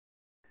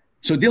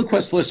So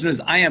DealQuest listeners,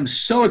 I am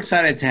so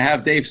excited to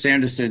have Dave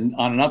Sanderson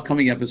on an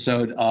upcoming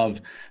episode of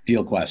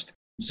DealQuest.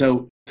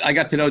 So I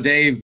got to know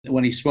Dave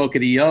when he spoke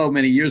at EO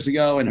many years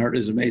ago and heard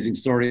his amazing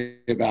story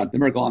about the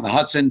Miracle on the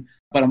Hudson.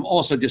 But I'm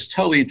also just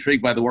totally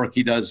intrigued by the work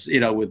he does,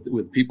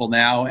 with people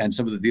now and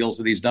some of the deals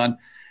that he's done.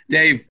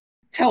 Dave,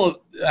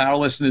 tell our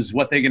listeners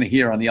what they're going to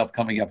hear on the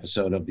upcoming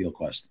episode of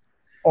DealQuest.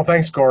 Well,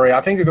 thanks, Corey.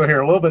 I think you're going to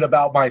hear a little bit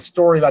about my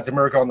story about the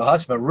Miracle on the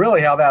Hudson, but really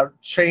how that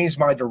changed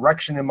my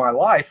direction in my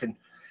life. And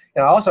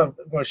I also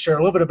going to share a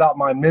little bit about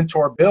my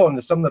mentor, Bill,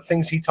 and some of the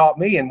things he taught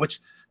me, and which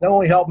not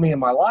only helped me in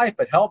my life,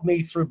 but helped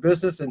me through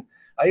business. And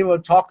I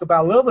even talk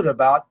about a little bit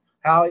about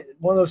how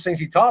one of those things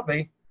he taught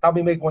me helped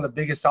me make one of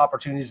the biggest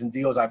opportunities and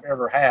deals I've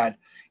ever had.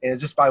 And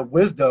it's just by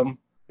wisdom,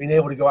 being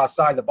able to go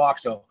outside the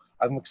box. So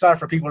I'm excited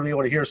for people to be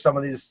able to hear some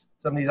of these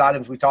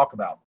items we talk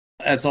about.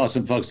 That's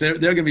awesome, folks. There are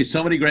going to be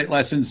so many great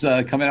lessons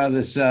coming out of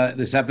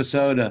this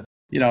episode.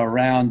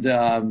 Around,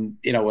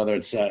 whether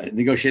it's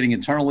negotiating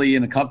internally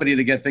in a company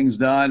to get things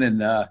done and,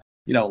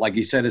 like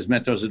you said, his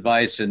mentor's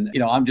advice. And,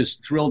 I'm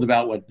just thrilled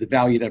about what the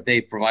value that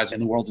Dave provides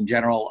in the world in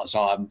general. So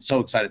I'm so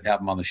excited to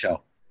have him on the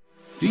show.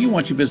 Do you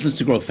want your business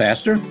to grow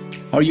faster?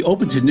 Are you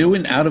open to new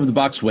and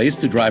out-of-the-box ways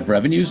to drive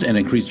revenues and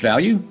increase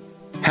value?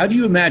 How do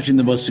you imagine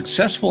the most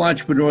successful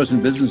entrepreneurs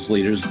and business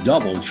leaders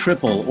double,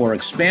 triple, or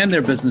expand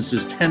their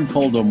businesses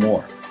tenfold or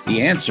more?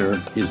 The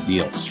answer is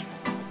Deals.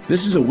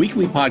 This is a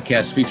weekly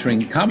podcast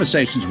featuring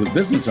conversations with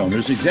business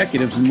owners,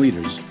 executives, and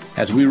leaders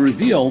as we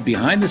reveal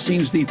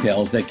behind-the-scenes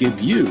details that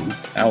give you,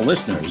 our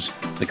listeners,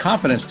 the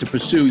confidence to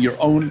pursue your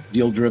own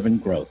deal-driven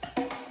growth.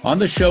 On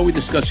the show, we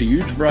discuss a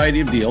huge variety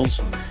of deals,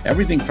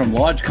 everything from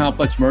large,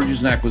 complex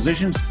mergers and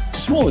acquisitions to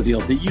smaller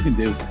deals that you can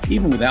do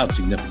even without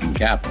significant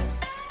capital.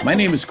 My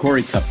name is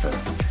Corey Kupfer,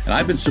 and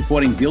I've been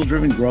supporting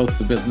deal-driven growth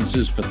for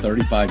businesses for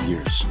 35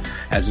 years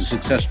as a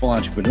successful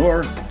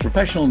entrepreneur,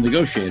 professional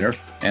negotiator,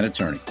 and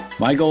attorney.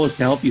 My goal is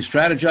to help you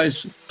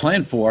strategize,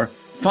 plan for,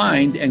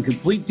 find, and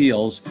complete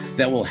deals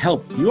that will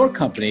help your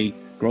company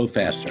grow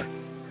faster.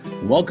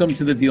 Welcome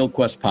to the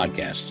DealQuest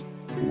podcast.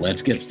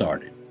 Let's get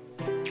started.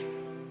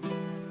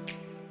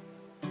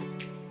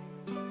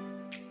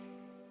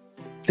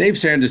 Dave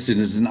Sanderson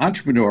is an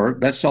entrepreneur,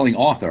 best-selling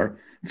author,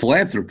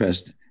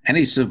 philanthropist, and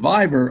a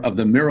survivor of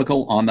the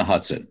Miracle on the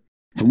Hudson.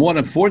 For more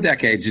than 4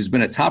 decades, he's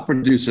been a top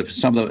producer for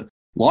some of the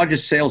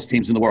largest sales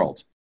teams in the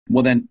world.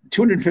 More than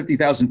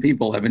 250,000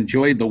 people have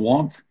enjoyed the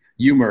warmth,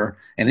 humor,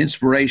 and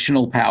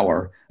inspirational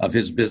power of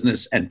his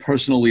business and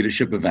personal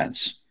leadership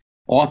events.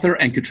 Author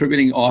and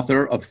contributing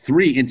author of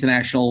 3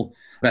 international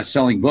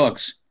best-selling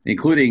books,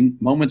 including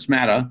Moments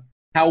Matter,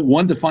 How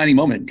One Defining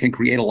Moment Can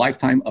Create a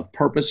Lifetime of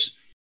Purpose,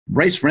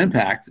 Brace for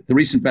Impact, the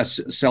recent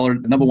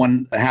bestseller,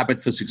 #1 Habit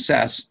for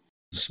Success,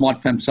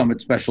 Smart Femme Summit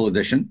Special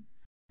Edition.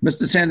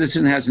 Mr.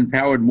 Sanderson has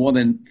empowered more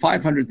than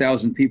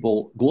 500,000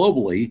 people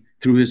globally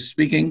through his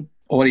speaking,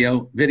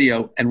 audio,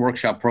 video, and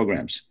workshop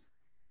programs.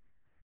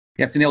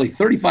 After nearly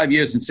 35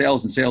 years in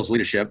sales and sales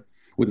leadership,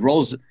 with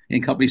roles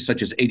in companies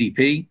such as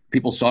ADP,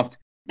 PeopleSoft,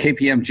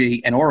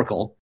 KPMG, and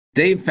Oracle,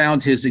 Dave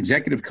found his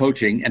executive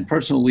coaching and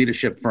personal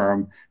leadership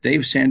firm,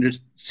 Dave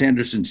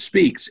Sanderson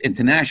Speaks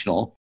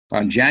International,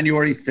 on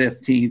January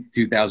 15th,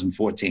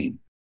 2014.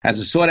 As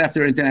a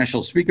sought-after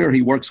international speaker,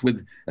 he works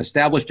with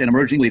established and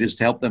emerging leaders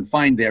to help them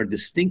find their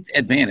distinct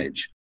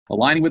advantage,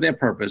 aligning with their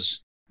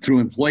purpose through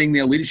employing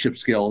their leadership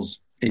skills,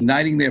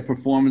 igniting their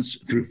performance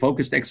through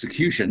focused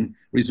execution,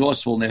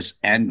 resourcefulness,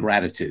 and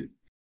gratitude.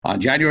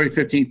 On January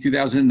 15,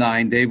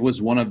 2009, Dave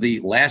was one of the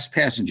last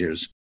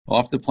passengers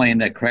off the plane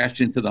that crashed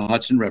into the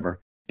Hudson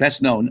River,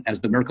 best known as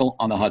the Miracle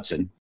on the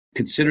Hudson,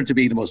 considered to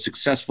be the most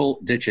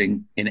successful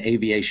ditching in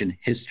aviation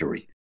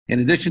history. In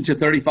addition to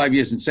 35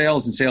 years in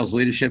sales and sales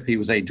leadership, he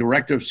was a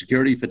director of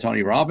security for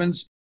Tony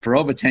Robbins for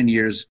over 10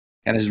 years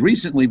and has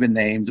recently been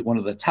named one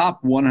of the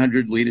top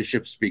 100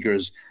 leadership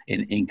speakers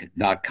in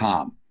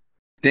Inc.com.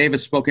 Dave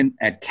has spoken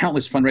at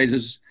countless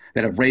fundraisers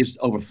that have raised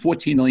over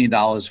 $14 million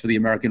for the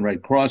American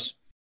Red Cross.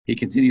 He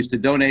continues to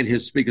donate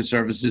his speaker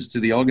services to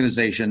the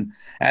organization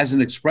as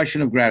an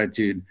expression of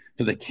gratitude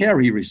for the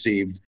care he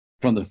received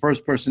from the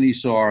first person he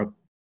saw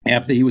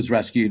after he was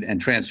rescued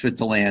and transferred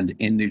to land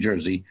in New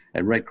Jersey,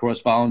 a Red Cross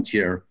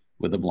volunteer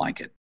with a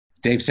blanket.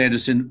 Dave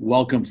Sanderson,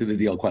 welcome to the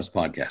DealQuest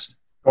podcast.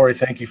 Corey,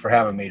 thank you for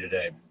having me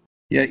today.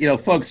 Yeah,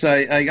 folks,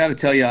 I got to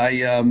tell you,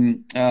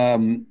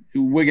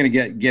 we're going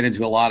to get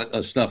into a lot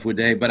of stuff with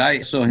Dave, but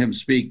I saw him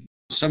speak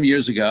some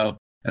years ago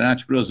at an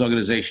Entrepreneurs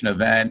Organization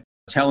event,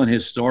 telling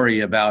his story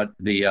about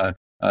the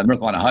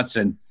Miracle on the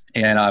Hudson.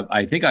 And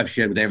I think I've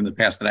shared with Dave in the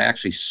past that I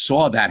actually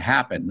saw that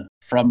happen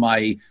from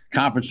my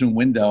conference room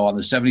window on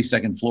the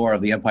 72nd floor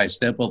of the Empire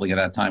State Building at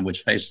that time, which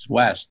faced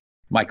west.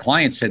 My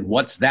client said,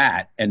 "What's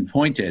that?" and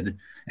pointed,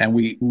 and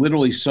we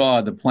literally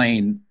saw the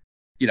plane,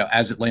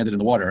 as it landed in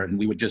the water, and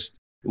we would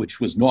which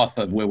was north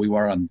of where we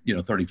were on,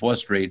 34th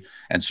Street,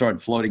 and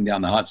started floating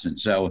down the Hudson.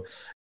 So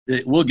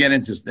we'll get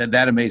into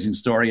that amazing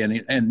story,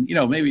 and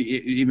maybe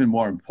even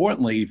more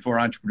importantly for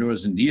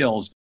entrepreneurs and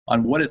deals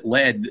on what it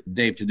led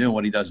Dave to do and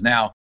what he does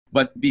now.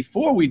 But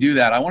before we do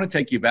that, I want to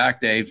take you back,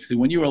 Dave, to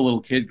when you were a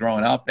little kid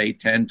growing up, 8,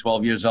 10,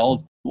 12 years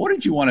old. What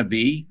did you want to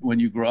be when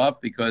you grew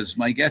up? Because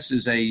my guess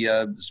is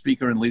a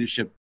speaker and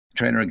leadership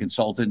trainer and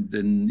consultant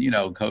and,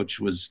 coach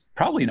was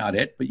probably not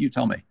it, but you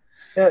tell me.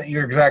 Yeah,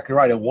 you're exactly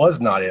right. It was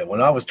not it.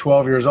 When I was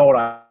 12 years old,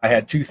 I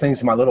had two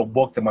things in my little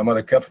book that my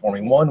mother kept for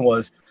me. One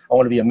was I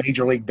wanted to be a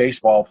Major League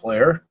Baseball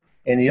player,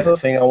 and the other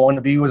thing I wanted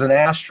to be was an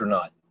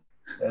astronaut.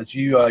 As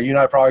you and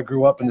I probably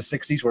grew up in the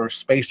 60s where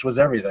space was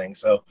everything.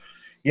 So,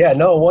 yeah,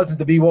 no, it wasn't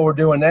to be what we're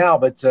doing now,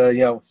 but,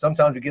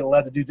 sometimes we get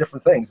led to do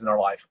different things in our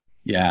life.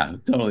 Yeah,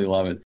 totally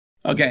love it.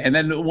 Okay, and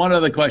then one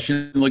other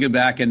question, looking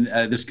back, and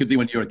this could be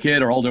when you were a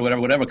kid or older,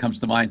 whatever comes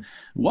to mind.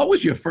 What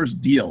was your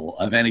first deal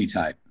of any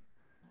type?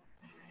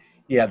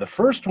 Yeah, the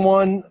first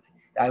one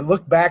I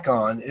look back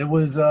on, it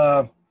was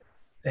it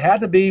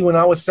had to be when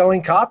I was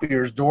selling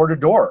copiers door to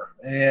door,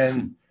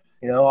 and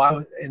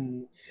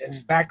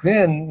and back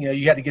then,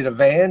 you had to get a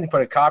van, you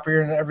put a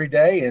copier in it every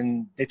day,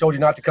 and they told you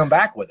not to come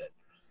back with it.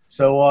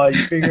 So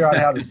you figure out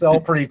how to sell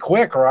pretty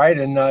quick, right?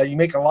 And you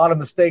make a lot of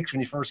mistakes when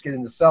you first get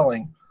into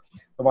selling.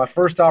 But my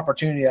first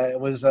opportunity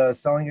was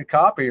selling a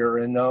copier,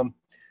 and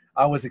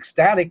I was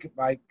ecstatic.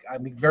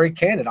 I'm very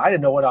candid. I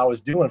didn't know what I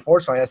was doing.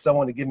 Fortunately, I had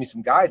someone to give me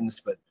some guidance,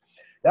 but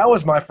that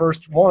was my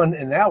first one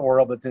in that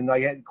world. But then I,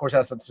 of course,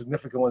 had some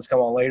significant ones come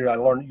on later.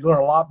 You learn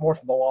a lot more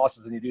from the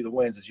losses than you do the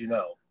wins, as you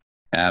know.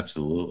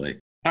 Absolutely.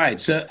 All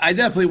right. So I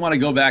definitely want to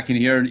go back and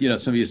hear,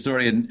 some of your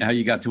story and how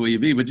you got to where you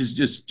be, but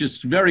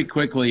just very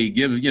quickly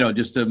give,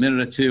 just a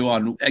minute or two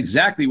on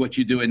exactly what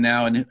you're doing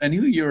now and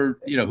who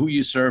who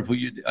you serve, who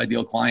your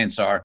ideal clients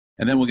are.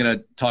 And then we're going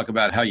to talk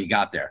about how you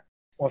got there.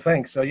 Well,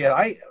 thanks. So,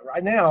 right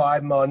now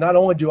I'm not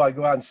only do I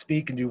go out and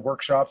speak and do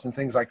workshops and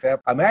things like that,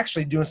 I'm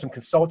actually doing some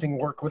consulting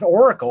work with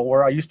Oracle,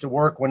 where I used to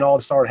work when all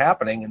this started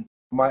happening. And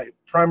my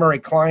primary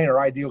client or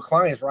ideal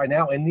client is right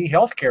now in the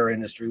healthcare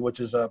industry, which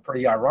is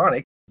pretty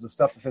ironic, the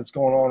stuff that's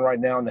going on right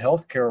now in the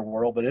healthcare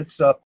world. But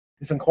it's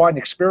been quite an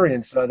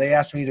experience. They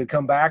asked me to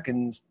come back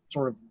and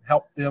sort of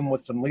help them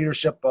with some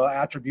leadership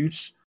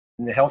attributes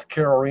in the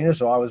healthcare arena.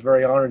 So I was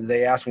very honored that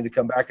they asked me to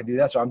come back and do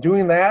that. So I'm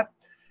doing that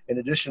in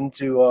addition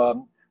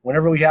to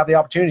whenever we have the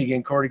opportunity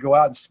again, Corey, to go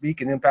out and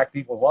speak and impact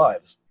people's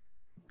lives.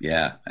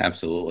 Yeah,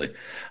 absolutely.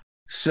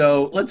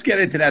 So let's get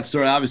into that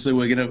story. Obviously,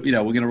 we're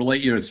gonna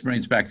relate your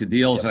experience back to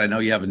deals, Yep. and I know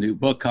you have a new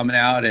book coming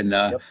out, and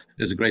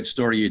there's a great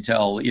story you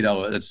tell.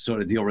 That's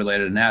sort of deal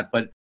related in that.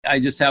 But I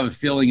just have a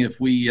feeling if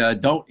we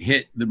don't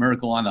hit the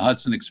Miracle on the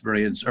Hudson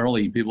experience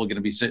early, people are going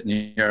to be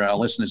sitting here, our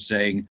listeners,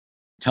 saying,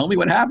 "Tell me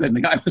what happened.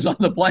 The guy was on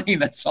the plane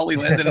that Sully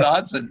landed in the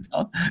Hudson."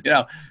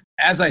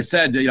 As I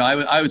said,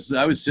 I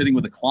was sitting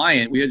with a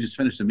client. We had just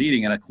finished a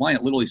meeting, and a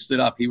client literally stood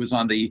up. He was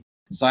on the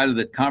side of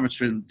the conference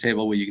room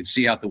table where you could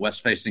see out the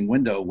west-facing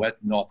window,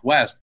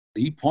 northwest.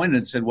 He pointed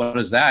and said, "What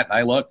is that?" And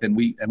I looked, and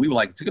we were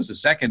like, it took us a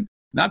second,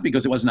 not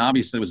because it wasn't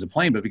obvious that it was a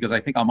plane, but because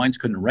I think our minds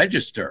couldn't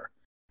register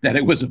that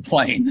it was a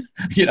plane,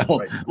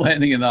 Right.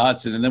 landing in the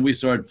Hudson. And then we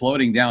started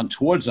floating down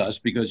towards us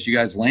because you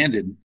guys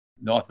landed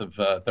north of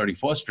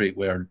 34th Street,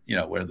 where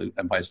the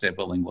Empire State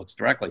Building looks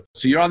directly.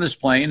 So you're on this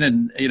plane,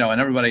 and and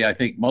everybody, I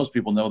think most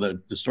people know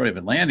the story of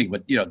it landing,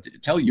 but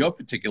tell your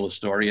particular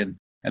story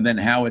and then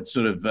how it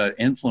sort of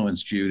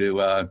influenced you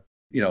to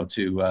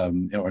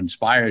or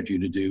inspired you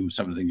to do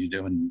some of the things you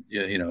do, and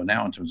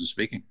now in terms of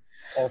speaking.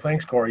 Well,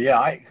 thanks, Corey. Yeah,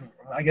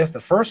 I guess the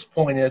first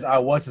point is I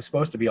wasn't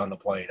supposed to be on the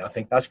plane. I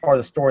think that's part of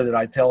the story that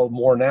I tell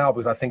more now,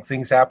 because I think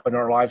things happen in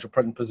our lives. We're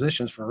put in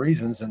positions for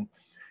reasons, and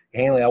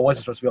Hanley, I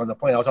wasn't supposed to be on the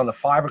plane. I was on the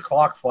 5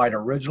 o'clock flight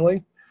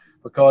originally,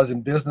 because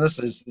in business,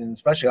 and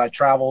especially I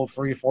travel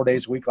 3 or 4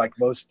 days a week like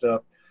most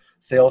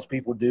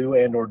salespeople do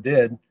and or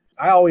did.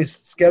 I always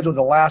scheduled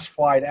the last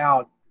flight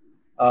out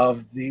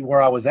of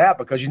where I was at,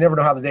 because you never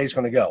know how the day's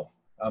going to go.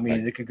 I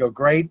mean, It could go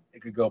great.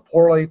 It could go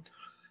poorly.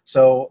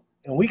 So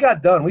when we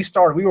got done, we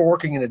were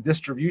working in a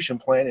distribution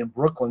plant in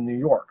Brooklyn, New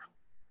York.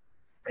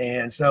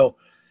 And so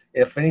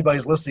if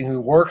anybody's listening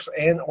who works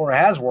and or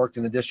has worked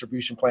in a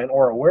distribution plant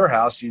or a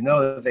warehouse, you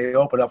know that they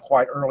open up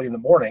quite early in the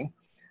morning.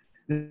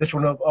 This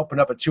one opened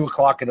up at 2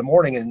 o'clock in the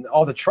morning, and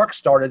all the trucks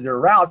started their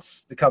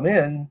routes to come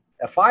in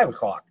at 5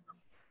 o'clock.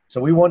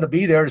 So we wanted to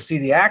be there to see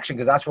the action,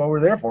 because that's what we're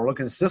there for,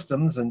 looking at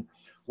systems and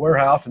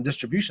warehouse and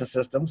distribution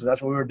systems. And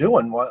that's what we were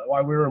doing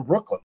while we were in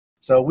Brooklyn.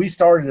 So we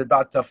started at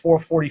about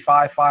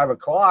 4:45, 5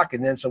 o'clock.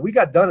 And then so we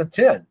got done at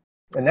 10.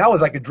 And that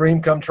was like a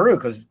dream come true,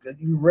 because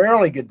you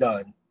rarely get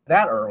done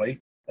that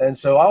early. And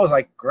so I was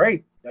like,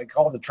 great. I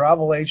called the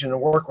travel agent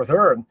and worked with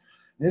her. And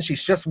then she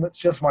shifts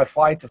my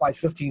flight to flight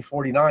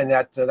 1549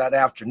 that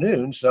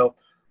afternoon. So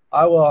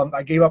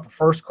I gave up a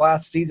first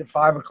class seat at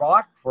 5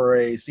 o'clock for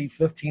a seat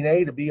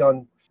 15A to be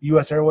on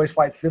U.S. Airways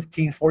flight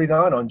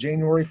 1549 on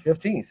January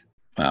 15th.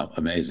 Wow,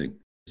 amazing.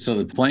 So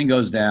the plane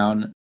goes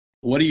down.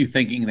 What are you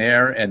thinking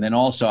there? And then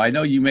also, I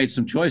know you made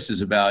some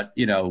choices about,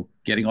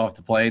 getting off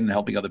the plane and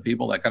helping other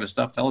people, that kind of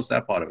stuff. Tell us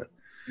that part of it.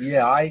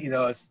 Yeah,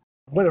 it's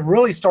when it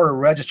really started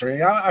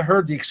registering. I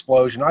heard the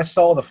explosion. I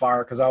saw the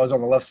fire because I was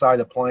on the left side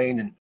of the plane,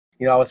 and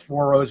I was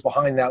 4 rows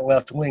behind that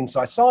left wing, so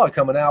I saw it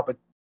coming out. But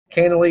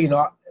candidly,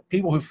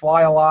 people who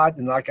fly a lot,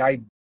 and like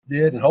I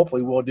did and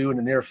hopefully will do in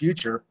the near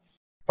future,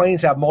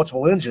 planes have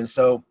multiple engines.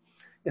 So,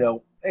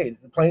 hey,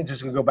 the plane's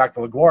just going to go back to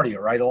LaGuardia,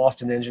 right? It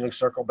lost an engine and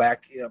circle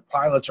back.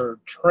 Pilots are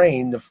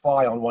trained to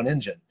fly on one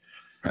engine.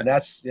 Right. And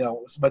that's,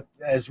 but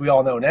as we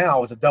all know now,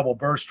 it was a double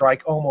bird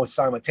strike almost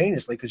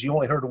simultaneously because you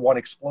only heard one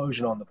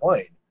explosion on the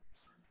plane.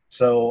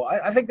 So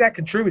I think that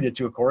contributed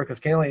to it, Corey,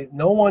 because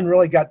no one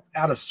really got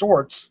out of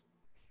sorts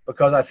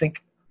because I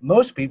think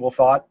most people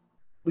thought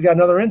we got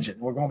another engine.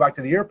 We're going back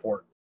to the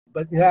airport.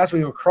 But as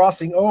we were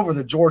crossing over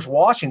the George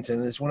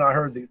Washington is when I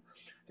heard the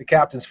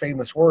captain's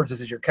famous words,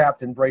 "This is your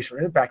captain, brace for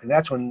impact." And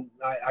that's when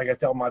I got to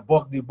tell my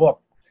new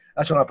book.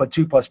 That's when I put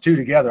 2 + 2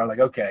 together. I'm like,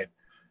 okay,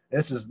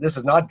 this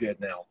is not good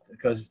now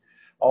because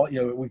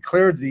we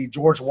cleared the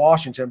George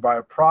Washington by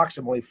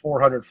approximately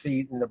 400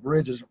 feet, and the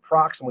bridge is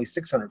approximately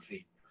 600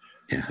 feet.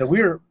 Yeah. So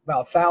we were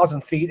about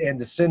 1,000 feet and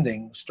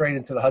descending straight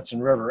into the Hudson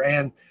River.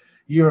 And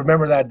you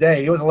remember that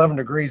day, it was 11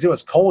 degrees. It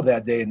was cold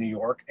that day in New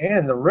York.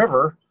 And the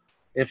river,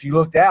 if you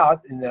looked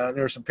out, and there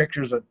were some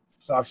pictures that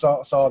I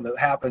saw that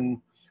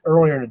happened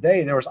earlier in the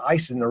day, there was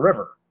ice in the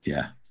river.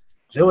 Yeah.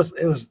 So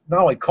it was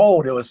not only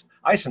cold, it was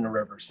ice in the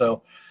river.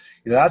 So,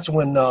 that's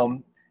when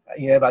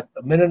about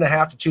a minute and a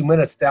half to 2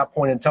 minutes at that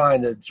point in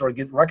time to sort of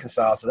get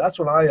reconciled. So that's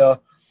when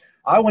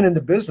I went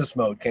into business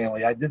mode,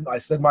 Canley. I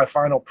said my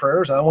final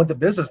prayers, and I went to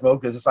business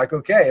mode because it's like,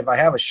 okay, if I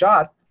have a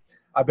shot,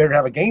 I better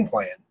have a game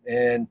plan.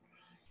 And,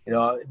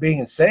 being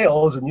in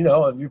sales and,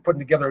 if you're putting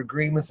together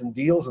agreements and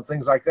deals and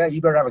things like that, you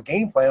better have a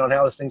game plan on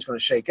how this thing's going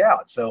to shake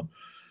out. So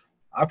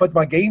I put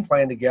my game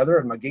plan together,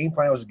 and my game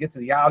plan was to get to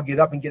the aisle, get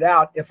up and get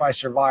out if I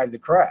survived the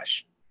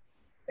crash.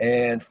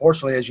 And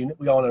fortunately, as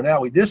we all know now,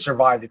 we did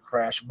survive the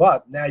crash,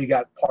 but now you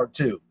got part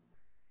 2,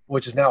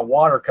 which is now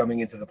water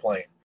coming into the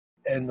plane.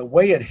 And the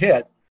way it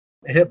hit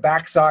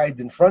backside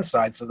and front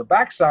side. So the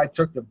backside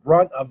took the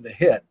brunt of the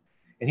hit,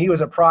 and he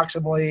was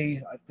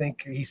approximately, I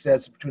think he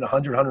says between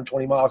 100,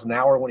 120 miles an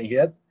hour when he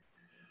hit.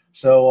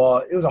 So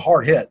it was a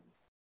hard hit.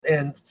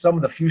 And some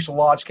of the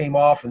fuselage came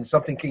off and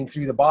something came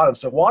through the bottom.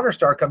 So water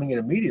started coming in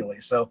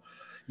immediately. So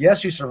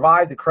yes, you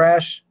survived the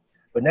crash,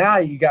 but now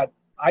you got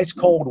ice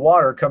cold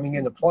water coming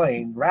in the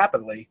plane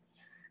rapidly,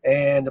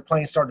 and the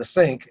plane started to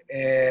sink,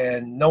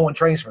 and no one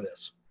trains for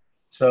this.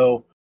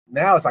 So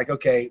now it's like,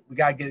 okay, we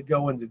got to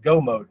go into go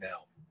mode now.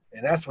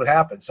 And that's what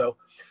happened. So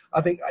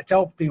I think I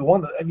tell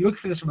people, if you look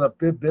for this from a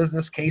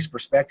business case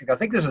perspective, I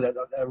think this is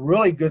a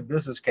really good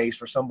business case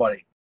for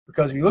somebody,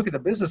 because if you look at the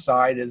business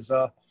side, is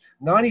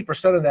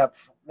 90% of that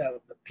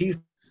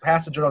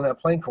passenger on that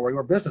plane, Corey,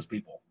 were business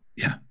people.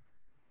 Yeah.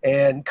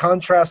 And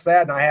contrast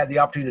that, and I had the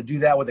opportunity to do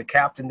that with a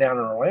captain down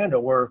in Orlando,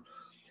 where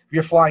if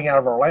you're flying out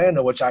of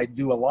Orlando, which I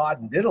do a lot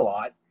and did a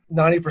lot,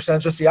 90%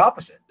 is just the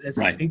opposite. It's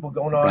right. People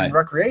going on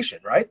recreation,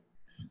 right?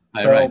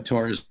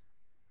 Tourists.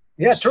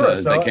 Yeah,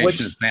 tourists.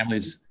 Vacations,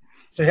 families.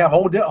 So you have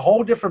a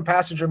whole different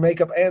passenger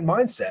makeup and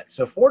mindset.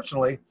 So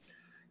fortunately,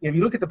 if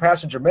you look at the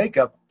passenger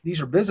makeup,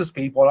 these are business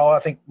people, and I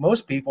think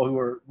most people who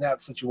are in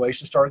that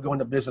situation started going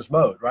to business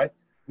mode, right?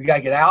 We got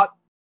to get out.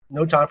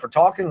 No time for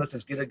talking. Let's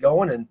just get it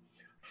going and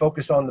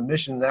focus on the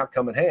mission and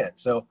outcome at hand.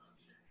 So,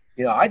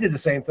 I did the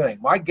same thing.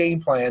 My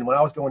game plan when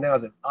I was going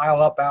down is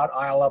aisle up, out,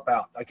 aisle up,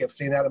 out. I kept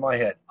seeing that in my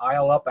head,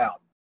 aisle up,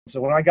 out. So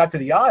when I got to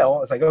the aisle, I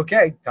was like,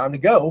 okay, time to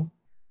go.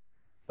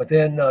 But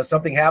then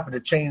something happened to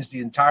change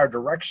the entire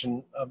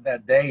direction of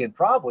that day and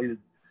probably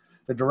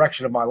the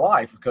direction of my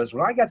life. Because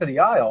when I got to the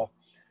aisle,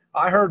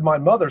 I heard my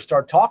mother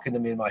start talking to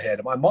me in my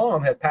head. My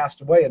mom had passed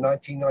away in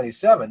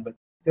 1997, but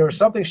there was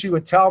something she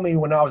would tell me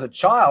when I was a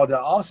child.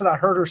 All of a sudden I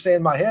heard her say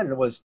in my head, and it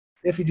was,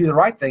 if you do the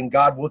right thing,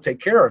 God will take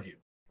care of you.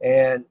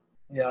 And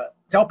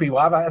tell people,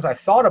 as I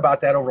thought about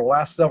that over the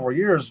last several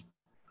years,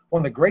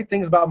 one of the great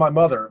things about my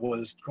mother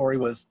was, Corey,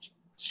 was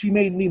she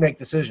made me make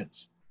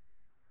decisions.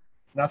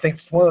 And I think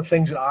it's one of the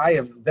things that I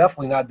have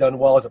definitely not done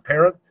well as a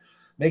parent,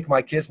 make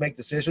my kids make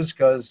decisions,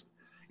 because,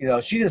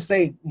 she didn't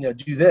say,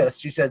 do this.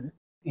 She said,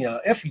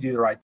 if you do the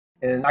right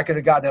thing. And I could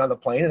have gotten out of the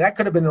plane, and that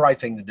could have been the right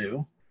thing to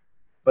do.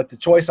 But the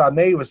choice I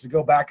made was to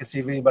go back and see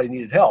if anybody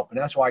needed help. And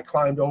that's why I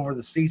climbed over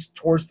the seats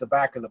towards the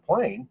back of the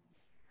plane.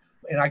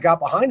 And I got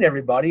behind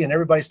everybody, and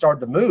everybody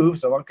started to move.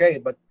 So, okay,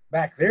 but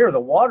back there, the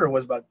water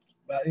was about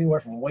anywhere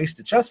from waist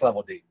to chest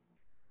level deep.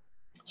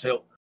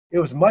 So it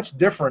was much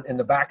different in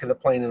the back of the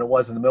plane than it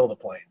was in the middle of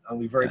the plane. I'm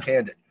going to be very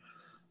candid.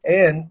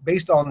 And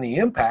based on the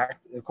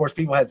impact, of course,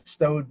 people had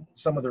stowed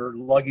some of their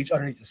luggage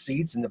underneath the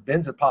seats, and the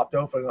bins had popped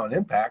open on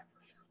impact.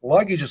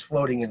 Luggage is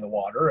floating in the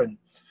water, and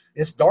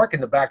it's dark in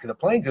the back of the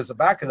plane, because the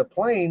back of the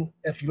plane,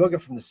 if you look at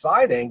it from the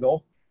side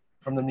angle,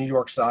 from the New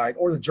York side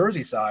or the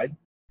Jersey side,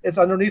 it's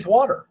underneath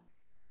water.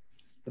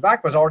 The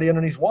back was already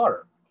underneath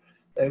water,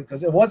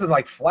 because it wasn't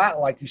like flat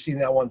like you see in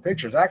that one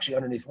picture. It's actually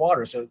underneath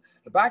water. So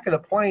the back of the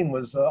plane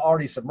was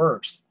already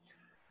submerged.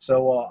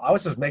 So I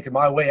was just making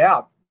my way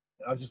out.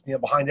 I was just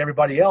behind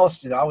everybody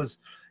else. I was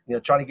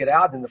trying to get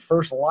out, and the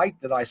first light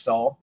that I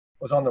saw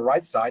was on the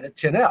right side at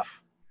 10F,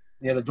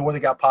 the door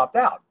that got popped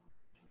out.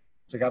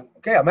 So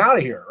okay, I'm out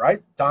of here,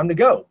 right? Time to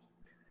go.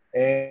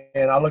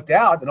 And I looked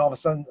out, and all of a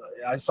sudden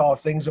I saw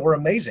things that were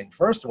amazing.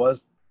 First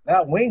was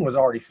that wing was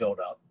already filled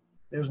up.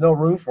 There was no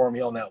room for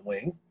me on that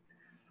wing.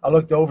 I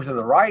looked over to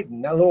the right,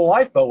 and that little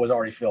lifeboat was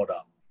already filled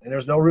up, and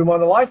there's no room on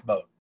the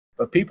lifeboat.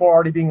 But people are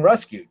already being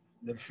rescued.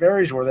 The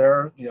ferries were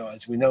there,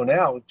 as we know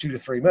now, 2 to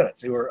 3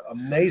 minutes. They were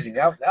amazing.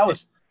 That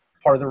was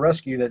part of the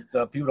rescue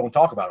that people don't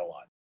talk about a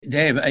lot.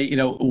 Dave,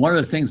 one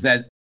of the things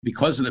that,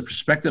 because of the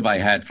perspective I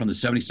had from the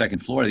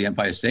 72nd floor of the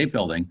Empire State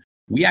Building,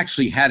 we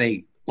actually had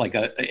an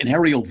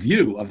aerial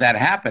view of that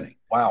happening.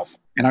 Wow.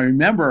 And I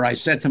remember I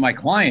said to my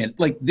client,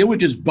 there were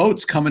just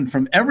boats coming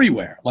from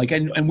everywhere.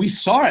 And we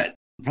saw it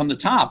from the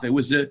top. It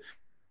was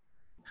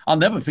I'll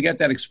never forget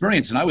that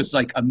experience. And I was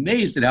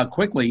amazed at how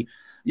quickly,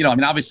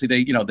 obviously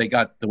they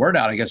got the word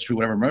out, I guess, through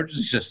whatever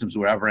emergency systems or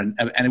whatever. And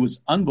it was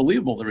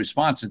unbelievable, the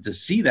response. And to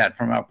see that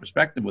from our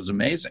perspective was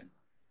amazing.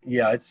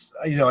 Yeah, it's,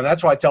 and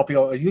that's why I tell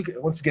people,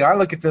 once again, I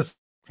look at this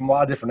from a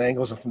lot of different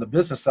angles. And from the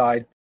business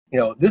side,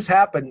 this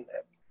happened,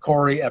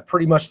 Corey, at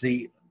pretty much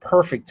the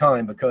perfect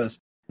time, because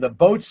the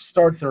boats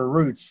start their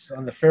routes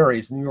on the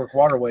ferries, New York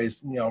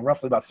waterways,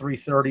 roughly about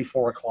 3:30,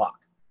 4 o'clock,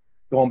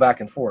 going back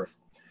and forth.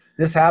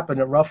 This happened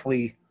at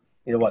roughly,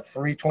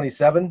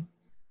 3:27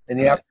 in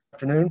the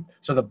afternoon.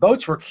 So the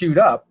boats were queued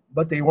up,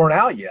 but they weren't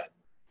out yet.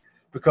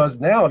 Because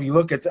now if you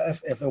look at,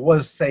 if it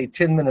was, say,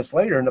 10 minutes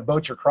later and the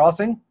boats are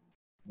crossing,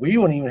 we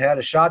wouldn't even had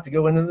a shot to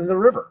go into the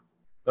river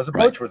because the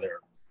boats were there.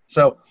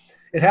 So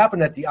it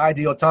happened at the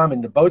ideal time,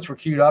 and the boats were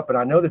queued up. And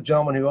I know the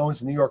gentleman who owns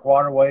the New York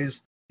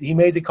waterways, he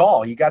made the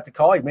call. He got the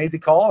call. He made the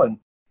call and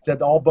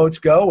said all boats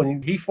go,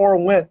 and he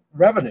forewent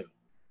revenue.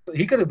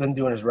 He could have been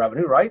doing his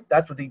revenue, right?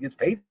 That's what he gets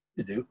paid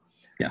to do.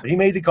 Yeah. But he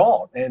made the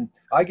call, and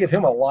I give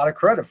him a lot of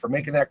credit for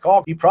making that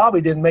call. He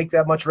probably didn't make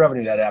that much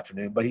revenue that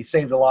afternoon, but he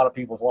saved a lot of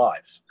people's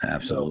lives.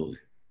 Absolutely.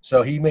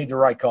 So he made the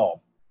right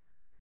call.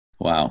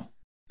 Wow.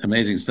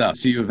 Amazing stuff.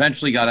 So you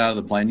eventually got out of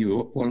the plane. You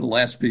were one of the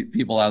last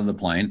people out of the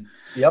plane.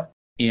 Yep.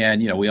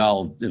 And, we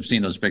all have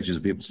seen those pictures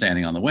of people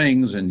standing on the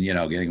wings and,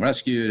 getting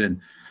rescued.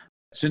 And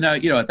so now,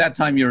 at that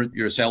time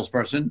you're a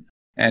salesperson,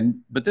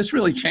 but this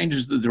really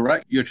changes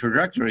your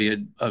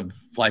trajectory of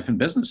life and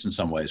business in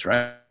some ways,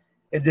 right?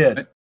 It did.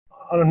 Right?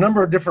 On a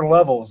number of different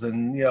levels.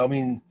 And,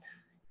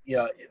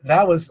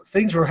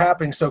 things were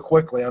happening so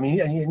quickly. And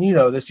you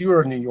know this, you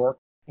were in New York.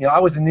 I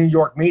was in New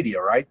York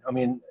media, right?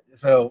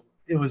 So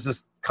it was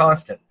just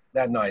constant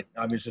that night.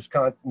 It's just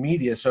constant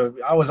media. So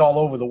I was all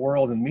over the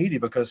world in media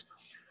because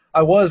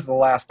I was the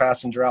last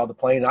passenger out of the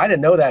plane. I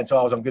didn't know that until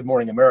I was on Good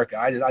Morning America.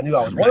 I knew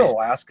I was one of the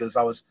last because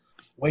I was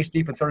waist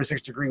deep in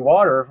 36-degree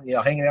water,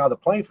 hanging out of the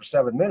plane for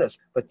 7 minutes.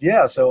 But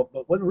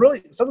what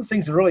really, some of the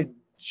things that really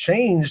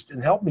changed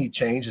and helped me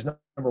change is,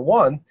 number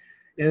one,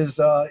 is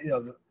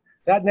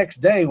that next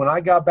day when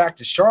I got back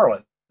to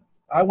Charlotte,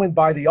 I went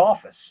by the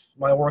office,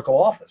 my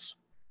Oracle office,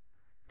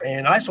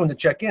 and I just wanted to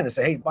check in and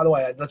say, hey, by the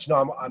way, I'd let you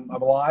know I'm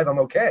alive, I'm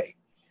okay.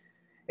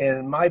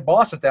 And my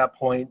boss at that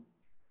point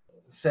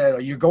said,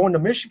 are you going to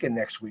Michigan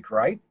next week,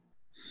 right?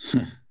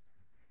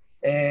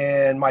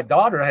 And my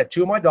daughter, I had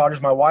two of my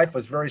daughters. My wife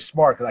was very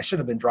smart because I should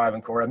have been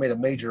driving, Corey. I made a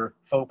major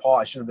faux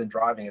pas. I shouldn't have been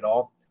driving at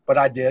all. But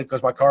I did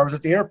because my car was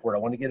at the airport. I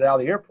wanted to get it out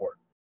of the airport.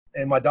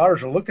 And my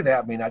daughters were looking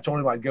at me, and I told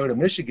them I'd go to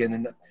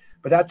Michigan.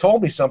 But that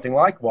told me something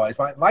likewise.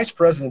 My vice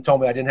president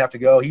told me I didn't have to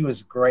go. He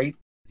was great.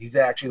 He's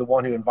actually the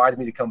one who invited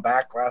me to come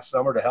back last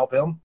summer to help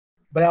him.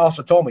 But I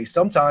also told me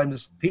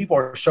sometimes people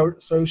are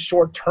so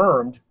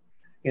short-termed,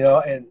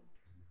 and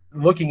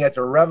looking at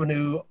their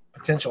revenue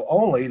potential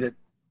only that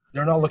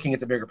they're not looking at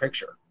the bigger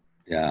picture.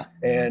 Yeah.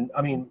 And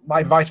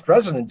my vice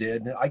president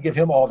did. I give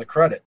him all the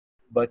credit.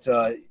 But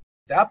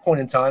that point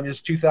in time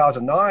is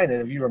 2009.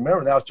 And if you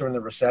remember, that was during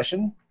the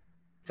recession.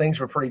 Things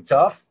were pretty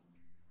tough.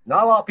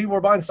 Not a lot of people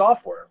were buying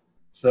software.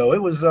 So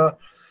it was,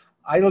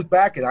 I look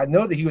back and I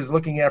know that he was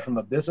looking at it from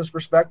a business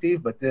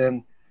perspective, but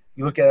then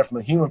you look at it from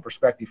a human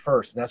perspective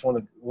first. And that's one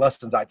of the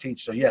lessons I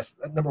teach. So yes,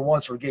 number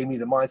one sort of gave me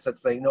the mindset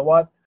saying, you know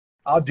what,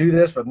 I'll do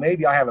this, but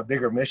maybe I have a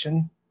bigger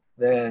mission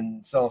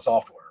than selling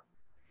software.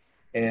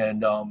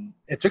 And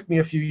it took me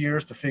a few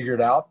years to figure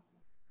it out,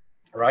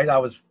 right? I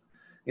was,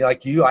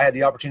 like you, I had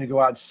the opportunity to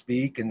go out and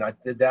speak, and I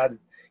did that.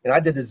 And I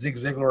did the Zig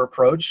Ziglar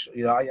approach.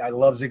 I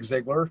love Zig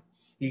Ziglar.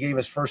 He gave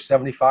his first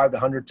 75 to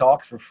 100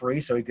 talks for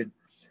free so he could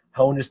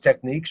hone his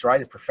techniques,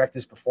 right, and perfect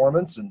his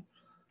performance. And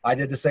I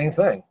did the same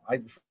thing.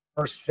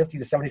 First 50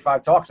 to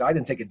 75 talks, I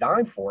didn't take a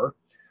dime for,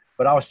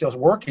 but I was still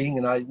working,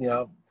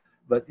 and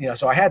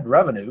so I had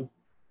revenue.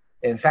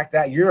 In fact,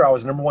 that year I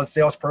was the number one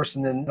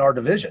salesperson in our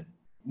division,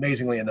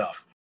 amazingly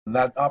enough. And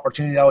that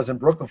opportunity I was in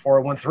Brooklyn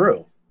for went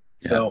through.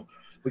 Yeah. So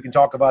we can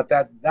talk about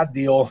that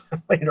deal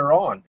later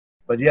on.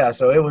 But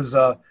so it was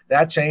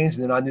that changed,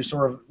 and then I knew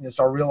started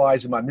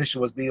realizing my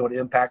mission was being able to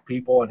impact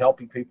people and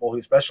helping people who,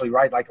 especially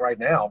right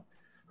now,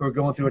 who are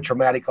going through a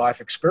traumatic life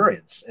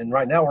experience. And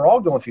right now we're all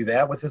going through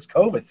that with this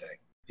COVID thing.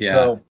 Yeah.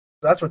 So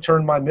that's what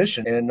turned my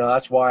mission, and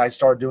that's why I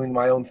started doing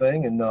my own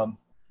thing, and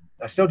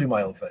I still do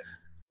my own thing.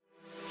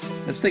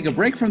 Let's take a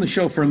break from the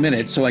show for a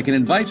minute so I can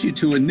invite you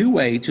to a new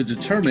way to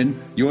determine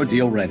your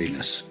deal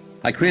readiness.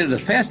 I created a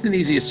fast and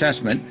easy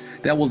assessment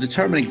that will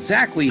determine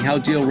exactly how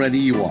deal ready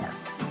you are.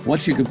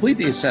 Once you complete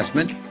the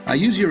assessment,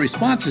 use your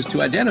responses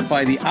to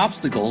identify the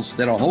obstacles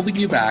that are holding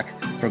you back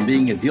from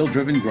being a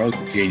deal-driven growth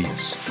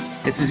genius.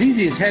 It's as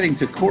easy as heading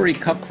to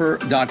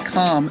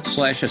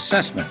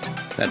CoreyKupfer.com/assessment.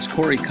 That's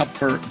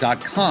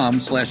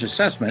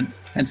CoreyKupfer.com/assessment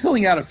and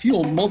filling out a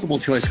few multiple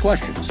choice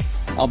questions.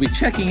 I'll be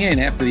checking in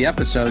after the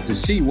episode to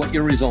see what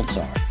your results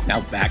are.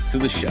 Now back to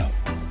the show.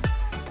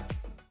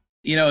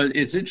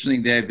 It's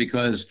interesting, Dave,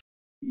 because,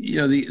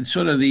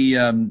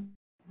 the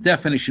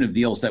definition of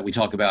deals that we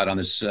talk about on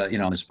this,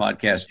 on this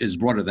podcast is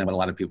broader than what a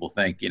lot of people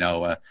think. A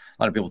lot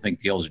of people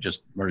think deals are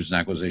just mergers and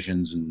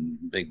acquisitions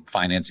and big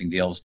financing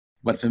deals.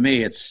 But for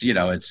me, it's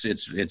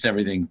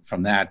everything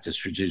from that to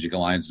strategic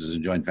alliances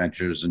and joint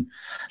ventures and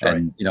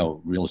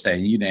real estate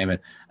and you name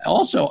it.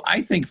 Also,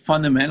 I think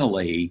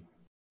fundamentally,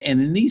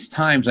 and in these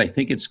times, I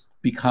think it's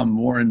become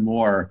more and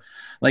more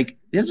like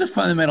there's a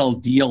fundamental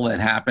deal that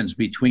happens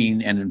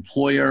between an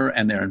employer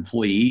and their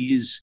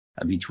employees,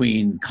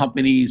 between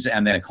companies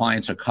and their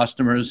clients or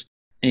customers.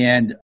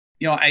 And,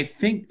 I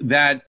think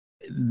that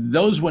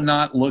those were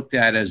not looked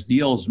at as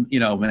deals,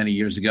 many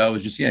years ago. It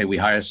was just, we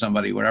hire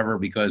somebody, whatever,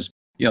 because,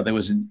 there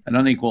was an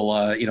unequal,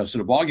 sort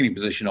of bargaining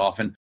position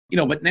often,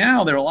 but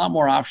now there are a lot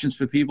more options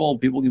for people.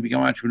 People can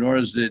become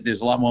entrepreneurs.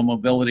 There's a lot more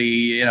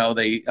mobility,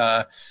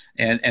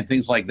 and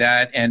things like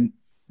that. And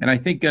I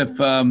think if,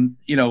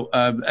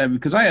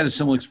 because I had a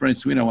similar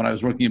experience, when I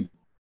was working in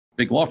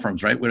big law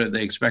firms, right, where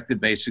they expected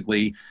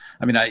basically,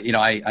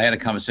 I had a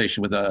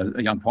conversation with a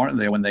young partner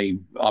there when they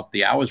upped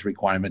the hours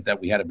requirement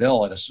that we had a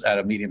bill at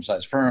a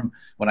medium-sized firm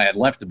when I had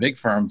left a big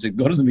firm to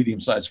go to the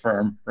medium-sized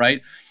firm,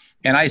 right?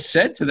 And I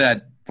said to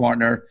that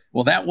partner,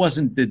 well, that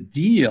wasn't the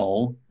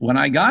deal when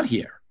I got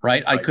here,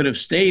 right? I could have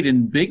stayed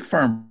in big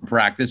firm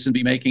practice and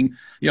be making,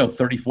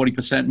 30,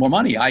 40% more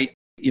money.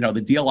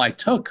 The deal I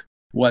took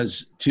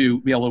was to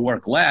be able to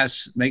work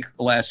less, make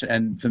less.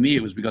 And for me,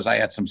 it was because I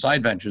had some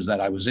side ventures that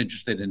I was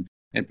interested in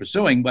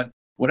pursuing, but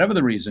whatever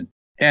the reason.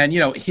 And,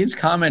 his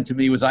comment to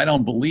me was, I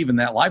don't believe in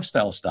that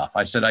lifestyle stuff.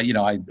 I said,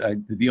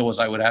 the deal was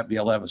I would be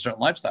able to have a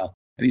certain lifestyle.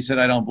 And he said,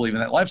 I don't believe in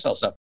that lifestyle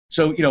stuff.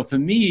 So, for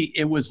me,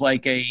 it was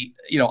like I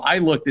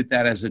looked at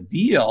that as a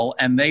deal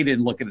and they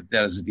didn't look at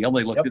that as a deal.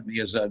 They looked at me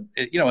as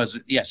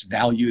yes,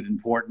 valued,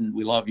 important,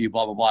 we love you,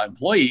 blah, blah, blah,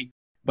 employee.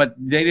 But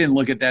they didn't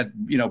look at that,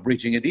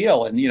 breaching a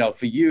deal. And,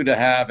 for you to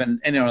have, and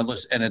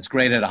it's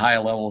great at a higher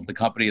level of the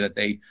company that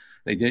they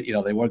did,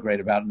 they were great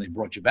about it and they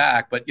brought you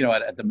back. But,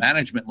 at the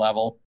management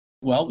level,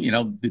 well,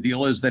 the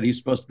deal is that he's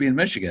supposed to be in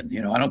Michigan.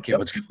 I don't care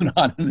what's going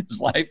on in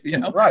his life,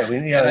 Right.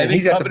 I think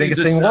he's got the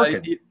biggest thing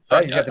working.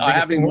 Right. He's got the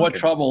biggest thing more working.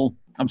 Trouble.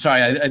 I'm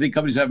sorry. I think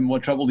companies are having more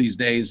trouble these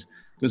days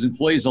because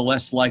employees are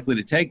less likely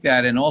to take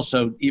that and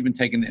also even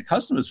taking their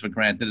customers for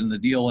granted in the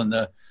deal and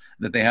that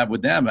they have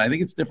with them. I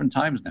think it's different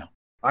times now.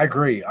 I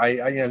agree.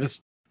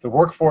 The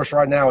workforce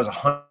right now is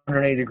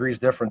 180 degrees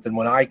different than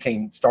when I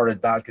started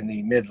back in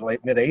the mid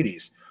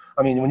 80s.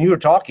 When you were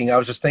talking, I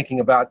was just thinking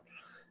about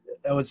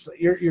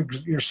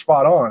you're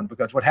spot on,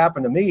 because what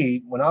happened to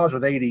me when I was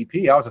with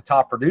ADP, I was a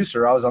top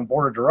producer. I was on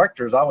board of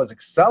directors. I was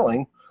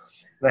excelling,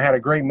 and I had a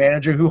great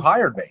manager who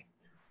hired me.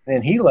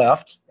 And he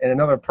left, and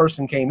another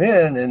person came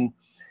in,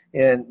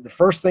 and the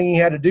first thing he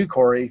had to do,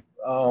 Corey,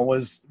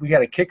 was we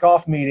had a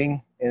kickoff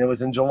meeting, and it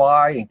was in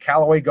July in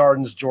Callaway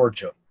Gardens,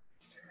 Georgia.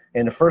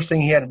 And the first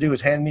thing he had to do was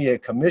hand me a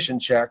commission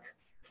check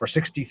for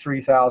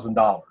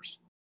 $63,000.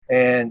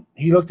 And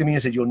he looked at me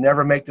and said, "You'll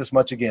never make this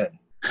much again."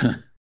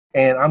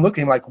 And I'm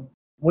looking like,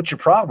 what's your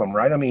problem,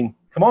 right?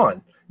 Come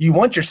on. You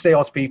want your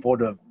salespeople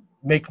to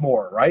make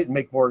more, right?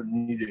 Make more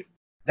than you do.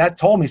 That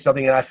told me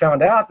something, and I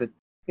found out that,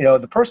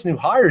 the person who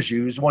hires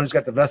you is the one who's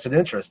got the vested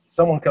interest.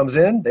 Someone comes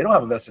in, they don't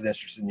have a vested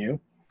interest in you.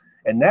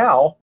 And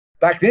now,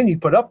 back then you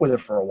put up with it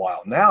for a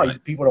while. Now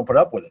people don't put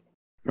up with it.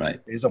 Right.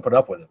 They just don't put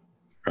up with it.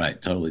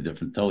 Right. Totally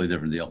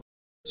different deal.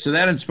 So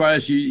that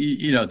inspires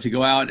you, to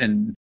go out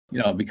and,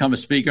 become a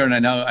speaker. And I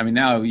know,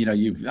 now,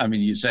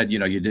 you said,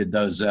 you did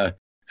those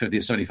 50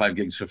 or 75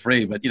 gigs for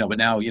free, but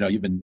now,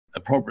 you've been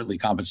appropriately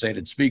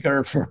compensated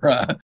speaker for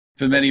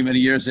many, many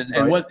years.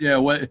 And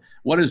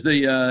what is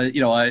the,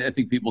 I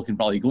think people can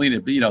probably glean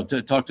it, but,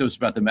 to talk to us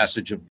about the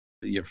message of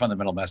your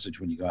fundamental message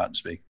when you go out and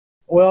speak.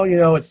 Well,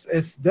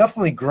 it's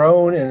definitely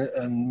grown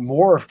and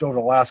morphed over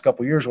the last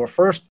couple of years. Well,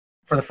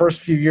 for the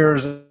first few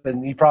years,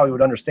 and you probably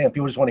would understand,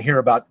 people just want to hear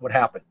about what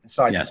happened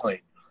inside the plane.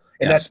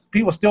 And that's,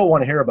 people still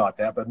want to hear about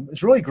that, but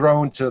it's really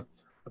grown to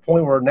the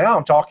point where now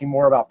I'm talking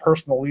more about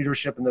personal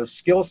leadership and those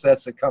skill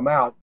sets that come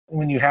out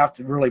when you have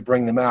to really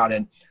bring them out.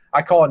 And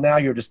I call it now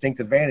your distinct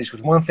advantage,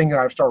 because one thing that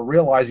I've started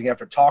realizing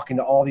after talking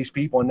to all these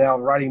people and now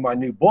writing my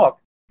new book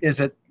is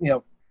that,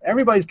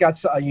 everybody's got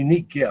a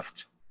unique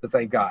gift that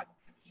they've got.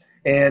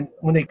 And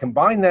when they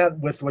combine that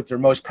with what they're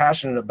most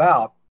passionate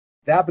about,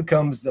 that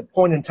becomes the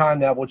point in time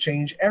that will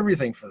change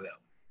everything for them.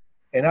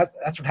 And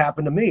that's what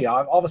happened to me.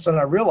 All of a sudden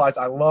I realized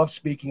I love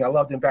speaking. I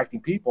loved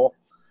impacting people.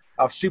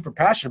 I was super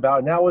passionate about it.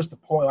 And that was the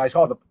point. I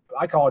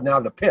call it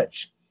now the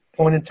pitch,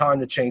 point in time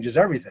that changes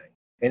everything.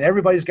 And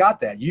everybody's got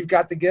that. You've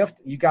got the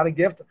gift. You got a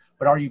gift,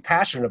 but are you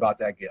passionate about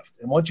that gift?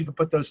 And once you can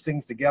put those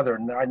things together,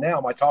 and right now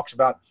my talk's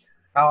about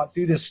how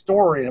through this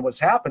story and what's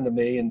happened to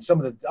me and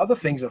some of the other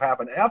things that have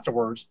happened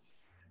afterwards,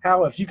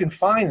 how if you can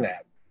find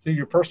that through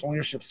your personal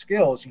leadership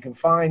skills, you can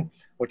find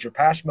what you're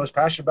most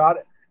passionate about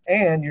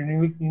and you're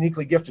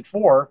uniquely gifted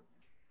for,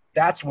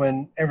 that's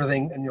when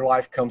everything in your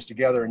life comes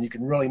together and you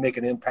can really make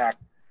an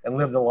impact and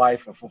live the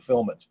life of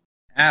fulfillment.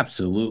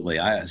 Absolutely.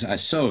 I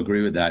so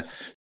agree with that.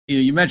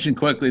 You mentioned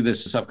quickly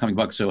this upcoming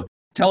book. So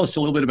tell us a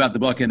little bit about the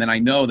book. And then I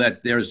know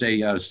that there's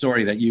a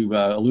story that you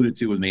alluded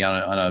to with me on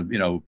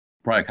a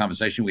prior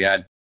conversation we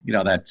had,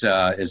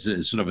 that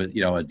is sort of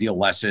a deal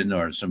lesson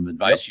or some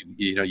advice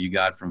you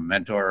got from a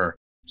mentor.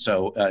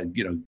 So,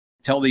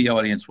 tell the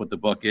audience what the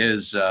book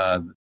is,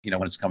 when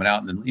it's coming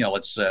out, and then,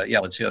 let's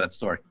hear that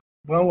story.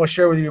 What I'm going to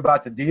share with you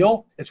about the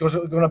deal, it's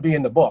going to be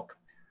in the book,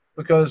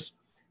 because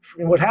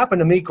what happened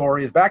to me,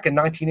 Corey, is back in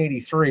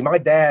 1983, my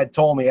dad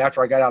told me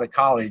after I got out of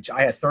college,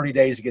 I had 30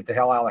 days to get the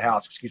hell out of the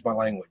house, excuse my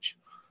language.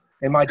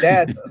 And my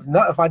dad,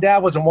 if my dad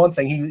wasn't one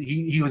thing,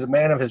 he was a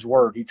man of his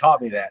word. He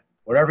taught me that.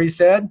 Whatever he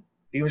said,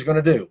 he was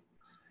going to do.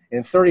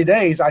 In 30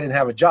 days, I didn't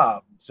have a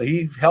job. So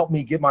he helped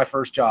me get my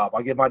first job.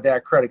 I give my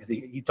dad credit because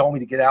he told me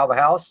to get out of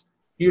the house.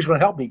 He was going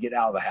to help me get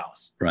out of the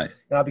house. Right.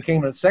 And I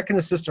became a second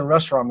assistant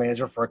restaurant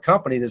manager for a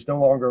company that's no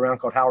longer around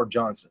called Howard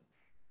Johnson.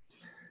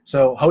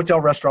 So hotel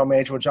restaurant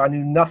manager, which I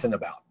knew nothing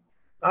about.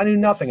 I knew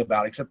nothing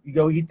about except you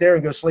go eat there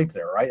and go sleep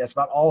there, right? That's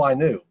about all I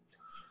knew.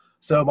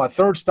 So my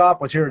third stop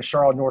was here in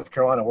Charlotte, North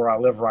Carolina, where I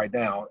live right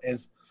now.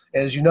 And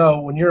as you know,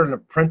 when you're an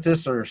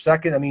apprentice or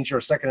second, that means you're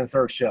a second and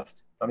third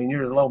shift. I mean,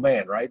 you're the low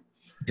man, right?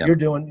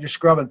 Yep. You're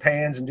scrubbing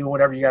pans and doing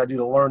whatever you got to do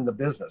to learn the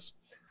business.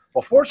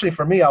 Well, fortunately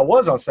for me, I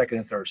was on second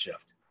and third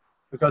shift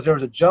because there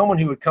was a gentleman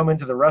who would come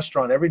into the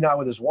restaurant every night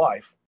with his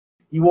wife.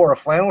 He wore a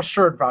flannel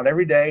shirt about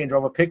every day and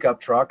drove a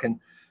pickup truck. And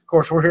of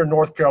course, we're here in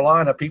North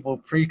Carolina. People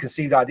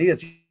preconceived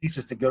ideas. He's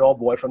just a good old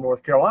boy from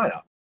North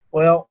Carolina.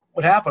 Well,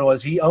 what happened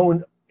was he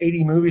owned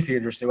 80 movie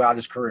theaters throughout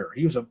his career.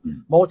 He was a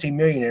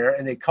multimillionaire,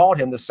 and they called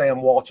him the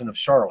Sam Walton of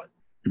Charlotte.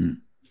 Mm.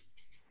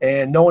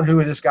 And knowing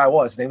who this guy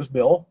was, his name was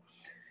Bill.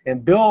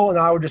 And Bill and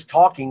I were just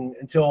talking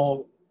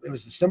until it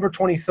was December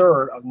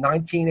 23rd of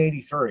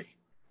 1983.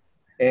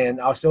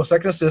 And I was still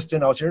second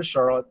assistant. I was here in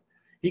Charlotte.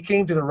 He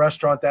came to the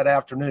restaurant that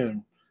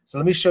afternoon. So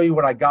let me show you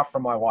what I got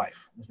from my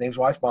wife. His name's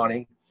wife,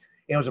 Bonnie.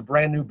 And it was a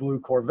brand new blue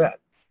Corvette.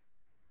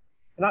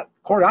 And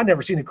Corey, I'd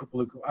never seen a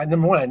blue.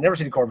 Number one, I'd never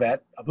seen a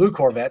Corvette, a blue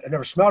Corvette. I'd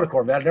never smelled a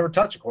Corvette. I'd never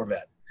touched a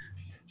Corvette.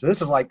 So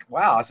this is like,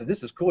 wow. I said,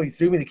 this is cool. He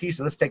threw me the keys.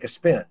 So let's take a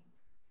spin.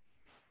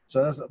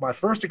 So that's my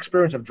first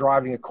experience of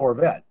driving a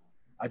Corvette.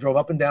 I drove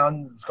up and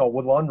down. It's called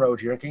Woodlawn Road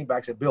here. And came back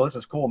and said, Bill, this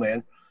is cool,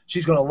 man.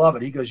 She's going to love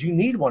it. He goes, you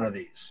need one of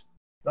these.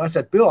 And I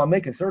said, Bill, I'm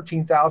making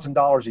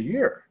 $13,000 a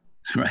year.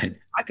 Right.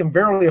 I can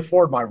barely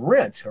afford my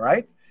rent,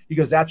 right? He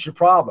goes, that's your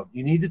problem.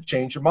 You need to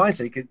change your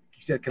mindset.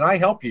 He said, can I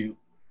help you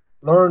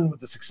learn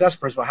with the success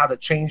principle how to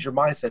change your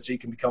mindset so you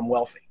can become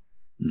wealthy?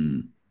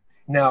 Mm.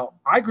 Now,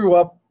 I grew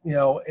up,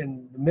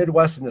 in the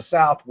Midwest and the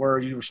South where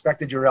you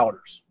respected your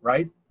elders,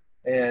 right?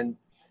 And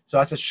so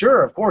I said,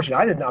 sure, of course.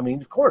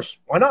 Of course,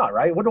 why not,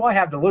 right? What do I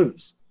have to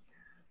lose?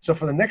 So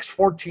for the next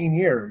 14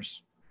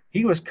 years,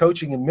 he was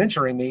coaching and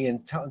mentoring me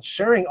and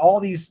sharing all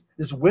this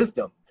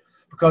wisdom.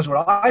 Because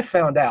what I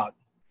found out,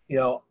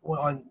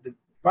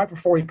 right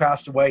before he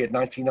passed away in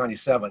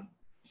 1997,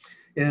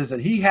 is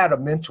that he had a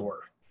mentor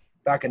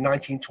back in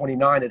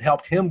 1929 that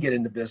helped him get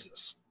into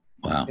business.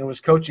 Wow. And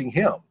was coaching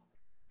him.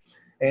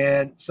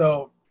 And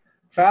so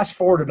fast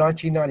forward to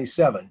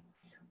 1997,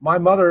 my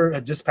mother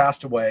had just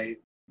passed away.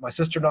 My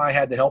sister and I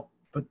had to help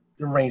put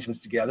the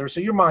arrangements together.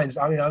 So your mind's,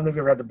 I don't know if you've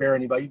ever had to bear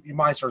anybody, your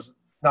mind starts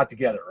not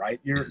together, right?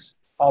 You're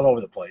all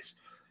over the place.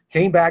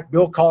 Came back,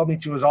 Bill called me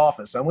to his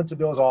office. I went to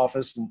Bill's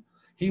office and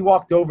he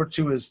walked over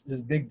to his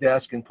big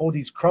desk and pulled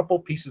these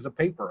crumpled pieces of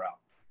paper out.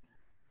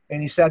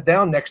 And he sat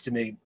down next to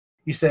me.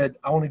 He said,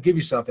 I want to give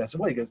you something. I said,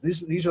 what? He goes,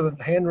 these are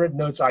the handwritten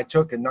notes I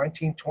took in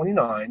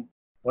 1929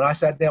 when I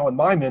sat down with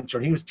my mentor.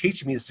 And he was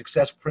teaching me the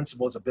success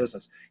principles of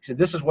business. He said,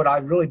 this is what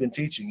I've really been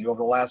teaching you over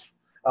the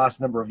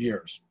last number of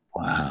years.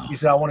 Wow. He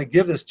said, I want to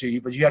give this to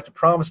you, but you have to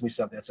promise me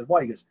something. I said,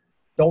 why? He goes,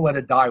 don't let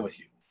it die with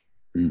you.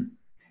 Mm.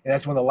 And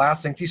that's one of the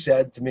last things he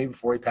said to me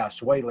before he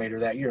passed away later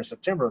that year, in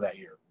September of that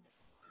year.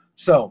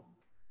 So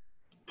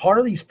part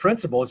of these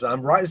principles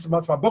I'm writing, this is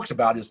what my book's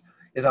about, is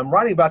I'm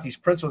writing about these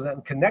principles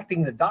and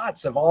connecting the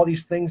dots of all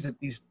these things that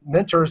these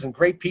mentors and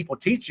great people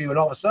teach you. And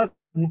all of a sudden,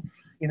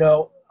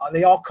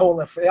 they all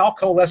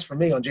coalesced for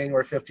me on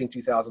January 15,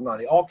 2009.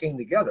 They all came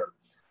together.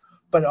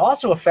 But it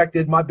also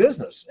affected my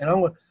business.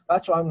 And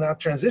that's why I'm now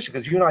transitioning,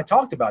 because you and I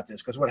talked about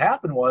this. Because what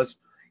happened was,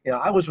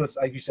 I was with,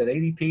 like you said,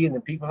 ADP and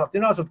then PeopleSoft.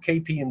 Then I was with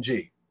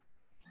KPMG.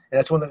 And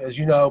that's one of the, as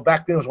you know,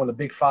 back then it was one of the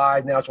big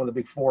five. Now it's one of the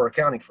big four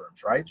accounting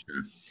firms, right?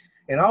 Sure.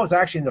 And I was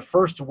actually in the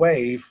first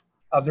wave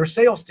of their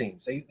sales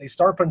teams. They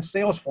started putting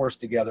Salesforce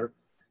together.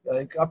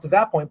 Up to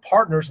that point,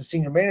 partners and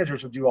senior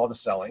managers would do all the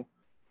selling.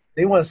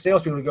 They wanted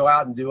salespeople to go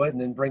out and do it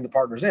and then bring the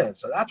partners in.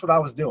 So that's what I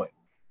was doing.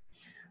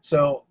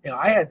 So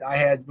I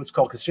had what's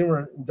called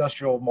consumer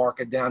industrial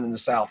market down in the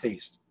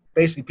Southeast.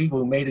 Basically people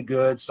who made a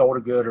good, sold a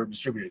good, or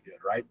distributed a good,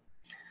 right?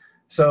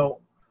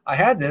 So I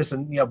had this,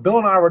 and Bill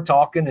and I were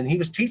talking, and he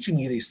was teaching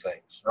me these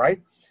things,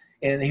 right?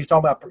 And he was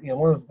talking about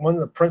one of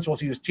the principles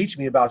he was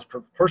teaching me about is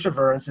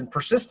perseverance and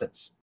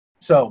persistence.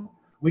 So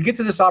we get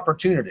to this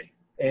opportunity,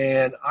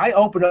 and I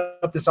open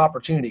up this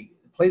opportunity,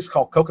 a place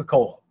called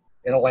Coca-Cola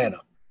in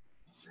Atlanta,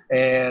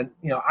 and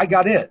I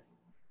got in.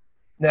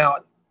 Now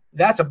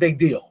that's a big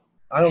deal.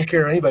 I don't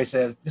care what anybody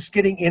says. Just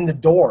getting in the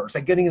door, it's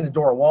like getting in the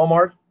door at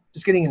Walmart.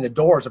 Just getting in the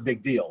door is a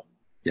big deal.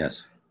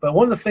 Yes. But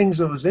one of the things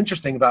that was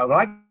interesting about it, when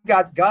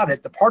I got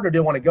it, the partner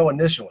didn't want to go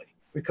initially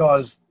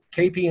because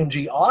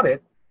KPMG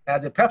audit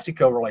had the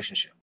PepsiCo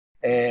relationship,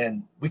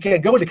 and we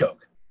can't go to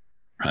Coke.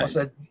 Right. I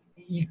said,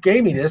 you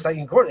gave me this.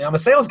 I'm a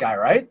sales guy,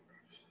 right?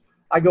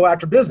 I go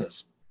after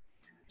business.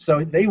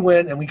 So they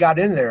went, and we got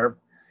in there,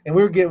 and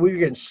we were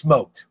getting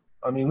smoked.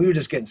 I mean, we were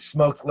just getting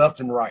smoked left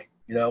and right,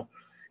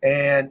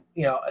 And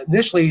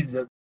initially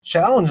the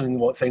challenging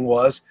thing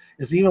is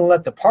to even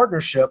let the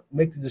partnership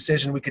make the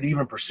decision we could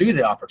even pursue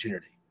the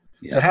opportunity.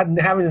 Yeah. So having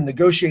to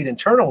negotiate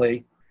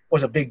internally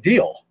was a big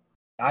deal.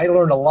 I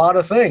learned a lot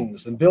of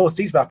things, and Bill was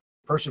teaching about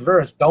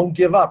perseverance. Don't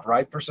give up,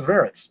 right?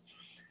 Perseverance.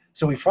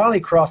 So we finally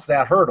crossed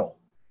that hurdle.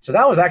 So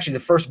that was actually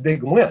the first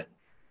big win.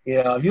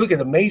 If you look at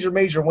the major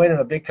win in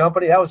a big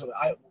company, that was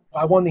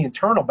I won the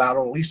internal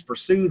battle, at least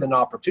pursued an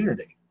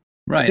opportunity.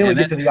 Right. Then we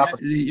get to the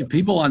opportunity.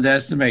 People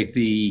underestimate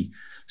the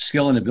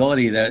skill and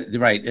ability that,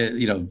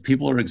 right,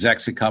 people are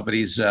execs at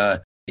companies,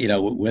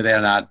 where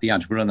they're not the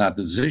entrepreneur, not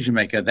the decision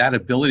maker, that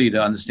ability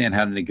to understand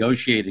how to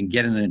negotiate and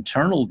get an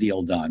internal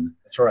deal done.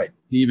 That's right.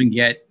 To even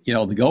get,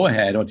 the go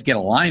ahead, or to get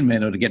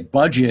alignment, or to get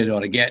budget, or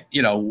to get,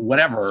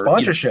 whatever.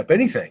 Sponsorship,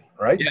 anything,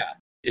 right? Yeah,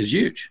 is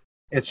huge.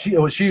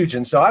 It was huge.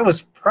 And so I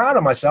was proud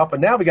of myself, but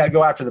now we got to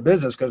go after the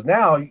business, because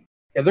now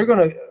if they're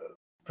going to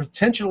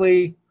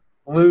potentially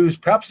lose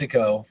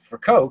PepsiCo for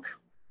Coke,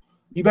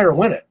 you better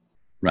win it.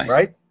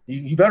 Right?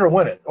 You better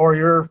win it, or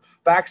your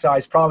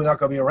backside's probably not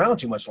going to be around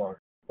too much longer.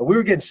 But we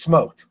were getting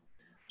smoked.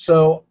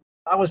 So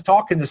I was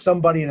talking to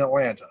somebody in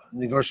Atlanta,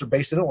 and of course they're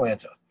based in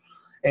Atlanta.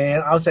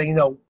 And I was saying,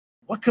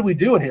 what could we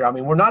do in here? I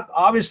mean, we're not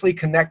obviously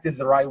connected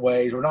the right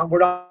ways. We're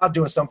not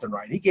doing something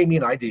right. He gave me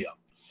an idea.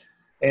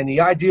 And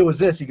the idea was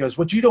this. He goes,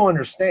 what you don't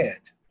understand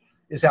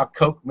is how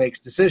Coke makes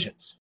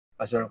decisions.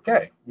 I said,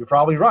 okay, you're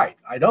probably right.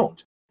 I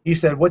don't. He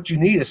said, what you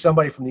need is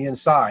somebody from the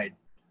inside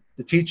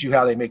to teach you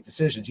how they make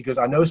decisions. He goes,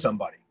 I know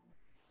somebody.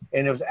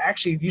 And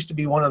it used to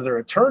be one of their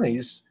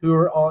attorneys who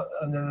were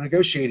on the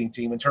negotiating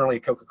team internally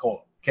at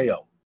Coca-Cola,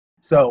 KO.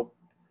 So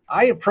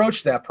I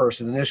approached that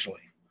person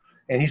initially.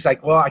 And he's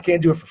like, well, I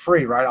can't do it for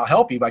free, right? I'll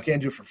help you, but I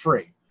can't do it for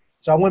free.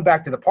 So I went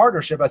back to the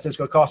partnership. I said, it's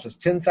going to cost us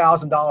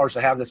 $10,000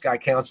 to have this guy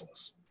counsel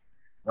us,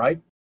 right?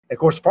 And of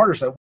course, the partner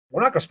said,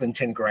 we're not going to spend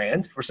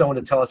 $10,000 for someone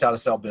to tell us how to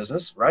sell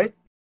business, right?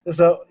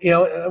 So,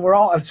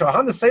 so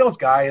I'm the sales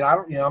guy, and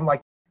I'm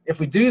like, if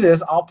we do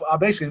this, I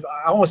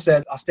almost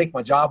said I'll stake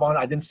my job on it.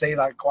 I didn't say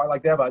that quite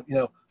like that, but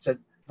said if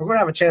we're going to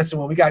have a chance to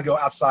win, we got to go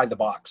outside the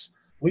box.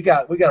 We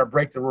got to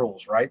break the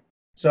rules, right?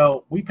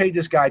 So we paid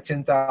this guy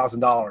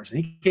 $10,000,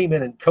 and he came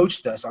in and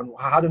coached us on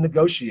how to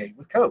negotiate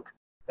with Coke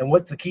and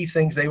what the key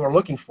things they were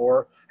looking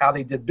for, how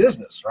they did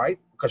business, right?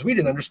 Because we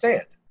didn't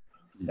understand,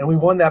 and we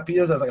won that piece.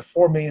 It was like a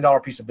 $4 million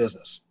piece of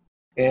business,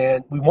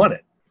 and we won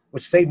it,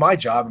 which saved my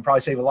job and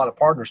probably saved a lot of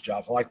partners'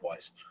 jobs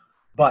likewise.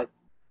 But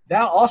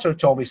that also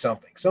told me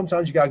something.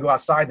 Sometimes you got to go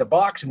outside the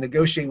box and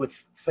negotiate with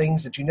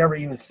things that you never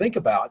even think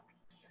about.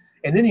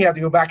 And then you have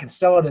to go back and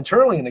sell it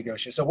internally and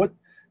negotiate. So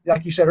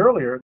like you said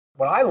earlier,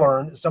 what I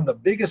learned is some of the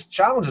biggest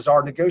challenges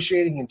are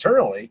negotiating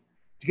internally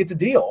to get the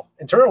deal.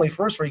 Internally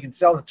first, where you can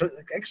sell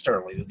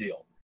externally the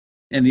deal.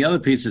 And the other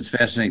piece that's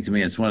fascinating to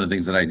me, it's one of the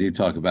things that I do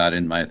talk about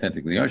in my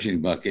Authentic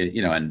Negotiating book,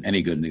 and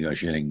any good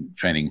negotiating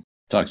training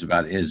talks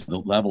about, is the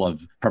level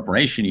of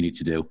preparation you need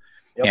to do.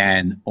 Yep.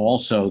 And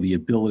also the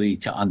ability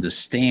to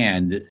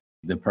understand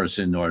the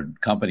person or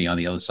company on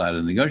the other side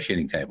of the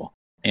negotiating table.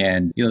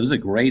 And, this is a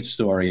great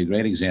story, a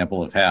great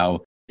example of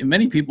how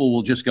many people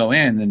will just go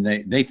in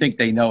and they think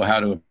they know how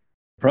to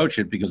approach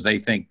it because they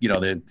think, they're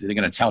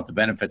going to tout the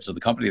benefits of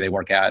the company they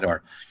work at,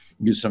 or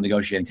use some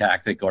negotiating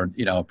tactic or,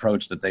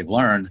 approach that they've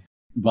learned.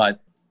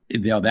 But,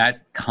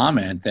 that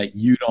comment that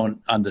you don't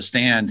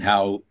understand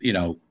how,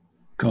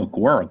 Coke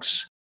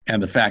works,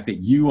 and the fact that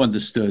you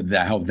understood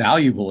how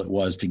valuable it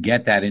was to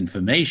get that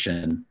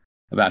information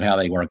about how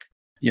they work,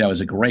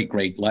 is a great,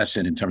 great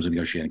lesson in terms of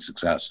negotiating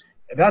success.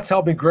 That's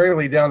helped me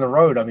greatly down the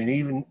road. I mean,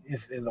 even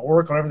in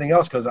Oracle and everything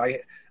else, because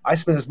I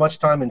spent as much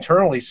time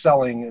internally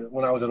selling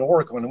when I was at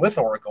Oracle and with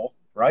Oracle,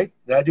 right,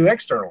 that I do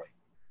externally.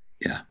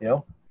 Yeah.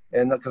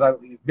 And because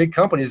big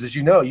companies, as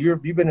you've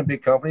been in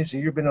big companies,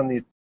 and you've been on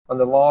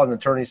the law and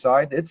attorney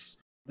side, it's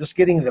just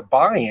getting the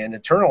buy-in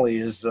internally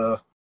is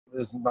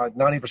like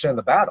 90% of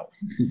the battle.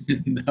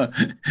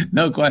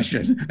 No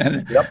question.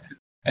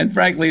 And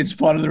frankly, it's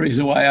part of the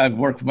reason why I've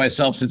worked for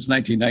myself since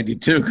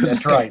 1992.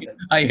 That's right.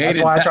 I hate it.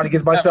 That's why I try to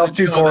get myself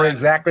too, Corey.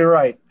 Exactly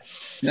right.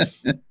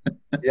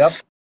 Yep.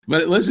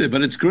 But listen,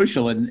 it's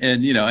crucial,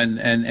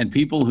 and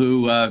people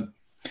who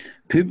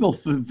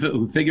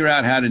who figure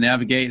out how to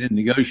navigate and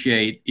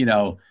negotiate,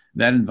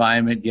 that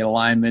environment, get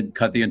alignment,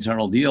 cut the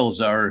internal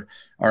deals are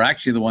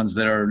actually the ones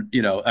that are,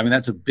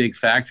 that's a big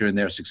factor in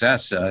their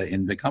success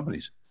in the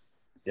companies.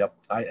 Yep.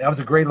 That was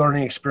a great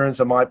learning experience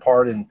on my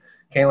part. And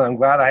Caitlin, I'm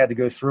glad I had to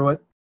go through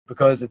it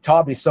because it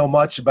taught me so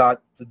much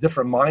about the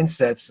different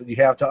mindsets that you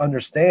have to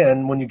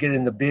understand when you get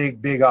into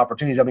big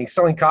opportunities. I mean,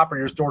 selling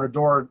copiers door to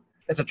door,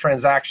 it's a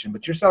transaction,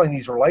 but you're selling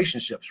these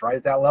relationships, right?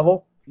 At that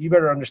level, you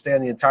better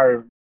understand the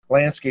entire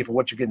landscape of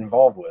what you're getting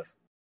involved with.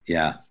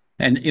 Yeah.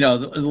 And, the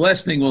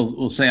last thing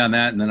we'll say on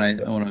that, and then I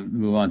want to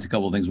move on to a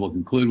couple of things we'll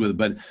conclude with,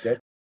 but,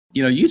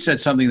 you said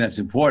something that's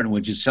important,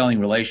 which is selling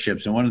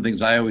relationships. And one of the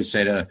things I always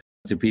say to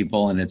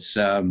people, and it's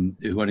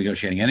who are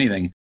negotiating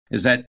anything,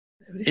 is that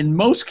in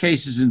most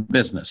cases in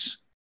business,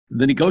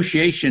 the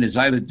negotiation is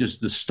either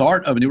just the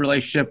start of a new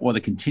relationship or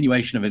the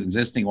continuation of an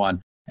existing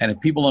one. And if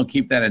people don't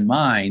keep that in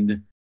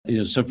mind,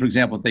 so for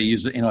example, if they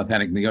use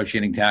inauthentic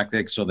negotiating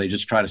tactics, so they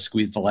just try to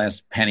squeeze the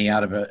last penny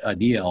out of a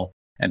deal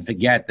and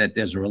forget that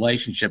there's a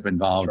relationship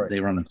involved, right, they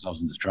run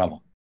themselves into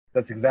trouble.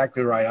 That's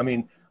exactly right. I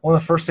mean, one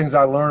of the first things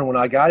I learned when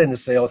I got into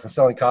sales and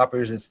selling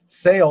copiers is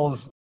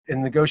sales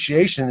and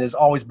negotiation is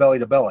always belly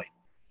to belly.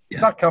 Yeah.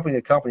 It's not company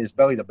to company, it's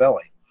belly to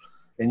belly.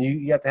 And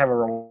you have to have a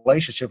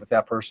relationship with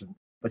that person.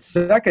 But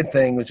second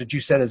thing, which what you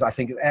said is, I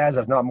think, as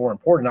if not more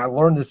important, I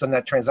learned this in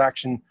that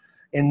transaction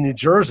in New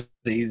Jersey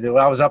that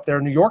I was up there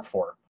in New York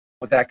for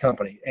with that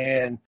company.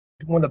 And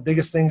one of the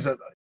biggest things that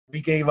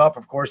we gave up,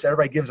 of course,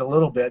 everybody gives a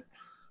little bit,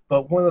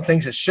 but one of the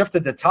things that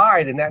shifted the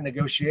tide in that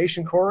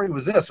negotiation, Corey,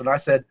 was this. When I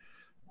said,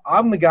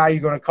 I'm the guy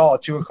you're going to call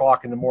at 2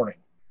 o'clock in the morning.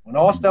 When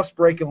all stuff's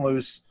breaking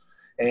loose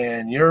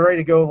and you're ready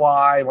to go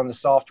live on the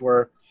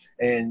software,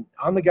 and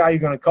I'm the guy you're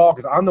going to call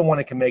because I'm the one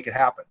that can make it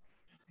happen.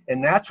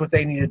 And that's what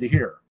they needed to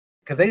hear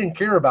because they didn't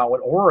care about what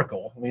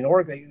Oracle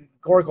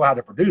had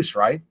to produce,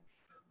 right?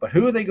 But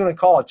who are they going to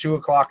call at 2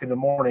 o'clock in the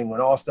morning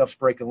when all stuff's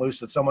breaking loose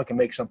so someone can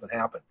make something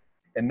happen?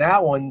 And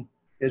that one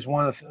is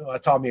one of the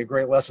taught me a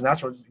great lesson.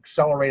 That's what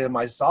accelerated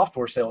my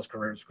software sales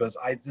careers because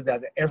I did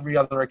that at every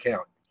other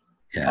account.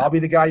 Yeah. I'll be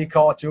the guy you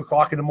call at 2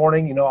 o'clock in the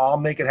morning. I'll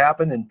make it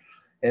happen.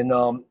 And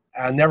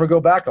I never go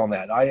back on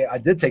that. I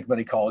did take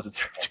many calls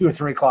at 2 or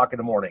 3 o'clock in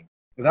the morning.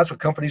 Because that's what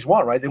companies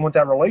want, right? They want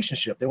that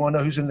relationship. They want to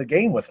know who's in the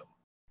game with them.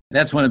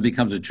 That's when it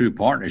becomes a true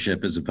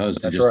partnership as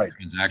opposed to just a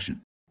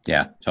transaction.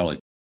 Yeah, totally.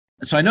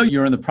 So I know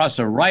you're in the process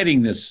of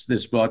writing this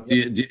book.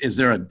 Is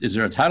there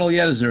a title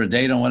yet? Is there a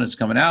date on when it's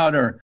coming out,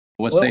 or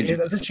what stage?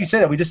 Since you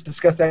said that, we just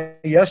discussed that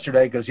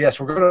yesterday. Because yes,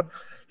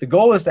 the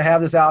goal is to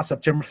have this out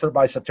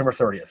by September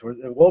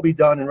 30th. It will be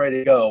done and ready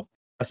to go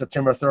by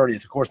September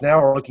 30th. Of course,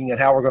 now we're looking at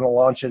how we're going to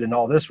launch it and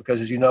all this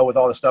because, as you know, with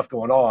all the stuff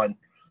going on,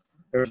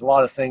 there's a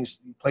lot of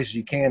places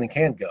you can and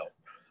can't go.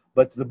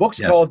 But the book's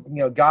called,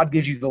 God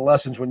Gives You the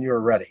Lessons When You're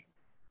Ready.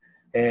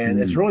 And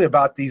it's really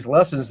about these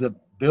lessons that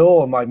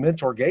Bill and my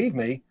mentor gave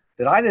me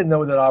that I didn't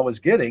know that I was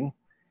getting.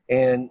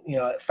 And,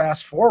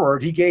 fast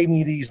forward, he gave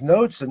me these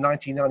notes in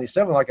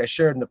 1997, like I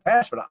shared in the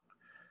past, but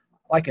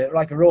like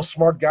a real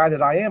smart guy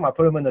that I am, I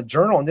put them in a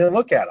journal and didn't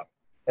look at them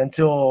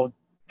until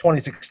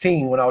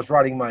 2016 when I was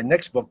writing my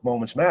next book,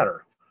 Moments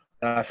Matter.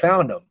 And I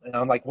found them. And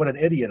I'm like, what an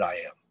idiot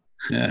I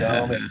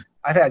am.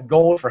 I've had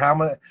gold for how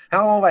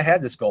long have I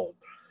had this gold?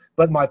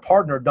 But my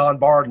partner, Don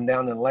Barden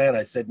down in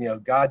Atlanta, said,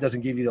 God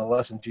doesn't give you the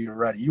lesson until you're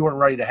ready. You weren't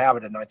ready to have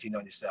it in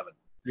 1997.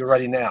 You're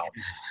ready now.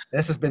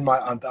 This has been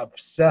I'm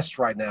obsessed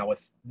right now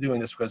with doing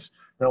this because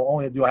not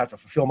only do I have to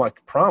fulfill my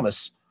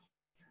promise,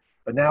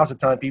 but now's the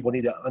time people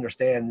need to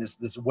understand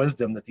this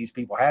wisdom that these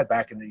people had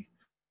back in the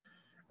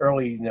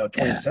early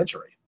 20th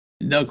century.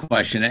 No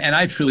question. And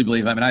I truly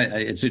believe,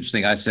 it's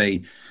interesting. I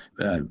say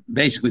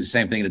basically the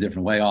same thing in a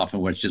different way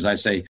often, which is I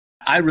say,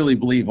 I really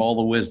believe all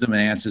the wisdom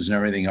and answers and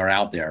everything are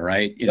out there,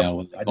 right? Whether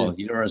you call it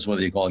yours,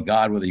 whether you call it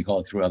God, whether you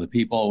call it through other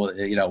people,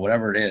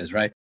 whatever it is,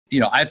 right?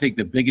 I think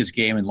the biggest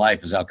game in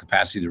life is our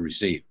capacity to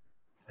receive.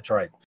 That's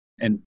right.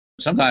 And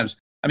sometimes,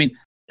 I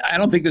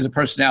don't think there's a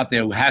person out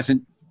there who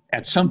hasn't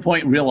at some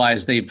point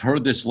realized they've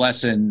heard this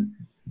lesson,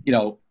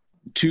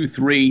 2,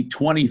 3,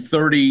 20,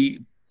 30,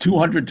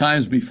 200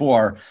 times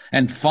before.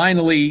 And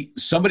finally,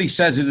 somebody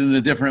says it in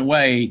a different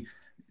way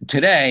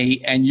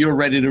today, and you're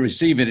ready to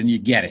receive it and you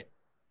get it.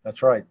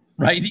 That's right.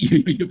 Right?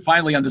 You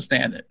finally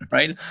understand it,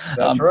 right?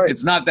 That's right.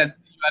 It's not that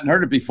you hadn't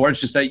heard it before.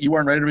 It's just that you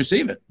weren't ready to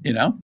receive it,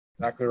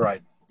 Exactly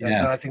right.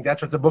 Yeah. And I think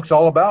that's what the book's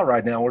all about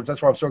right now.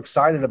 That's why I'm so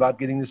excited about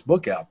getting this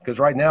book out. Because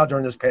right now,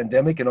 during this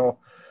pandemic and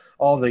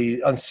all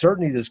the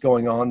uncertainty that's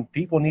going on,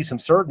 people need some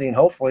certainty. And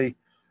hopefully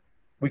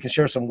we can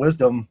share some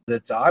wisdom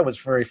that I was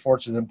very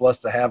fortunate and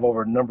blessed to have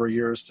over a number of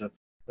years to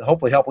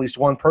hopefully help at least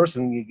one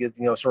person,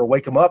 sort of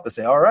wake them up and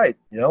say, all right,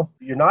 you're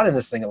not in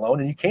this thing alone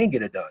and you can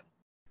get it done.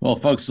 Well,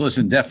 folks,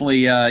 listen,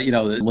 definitely,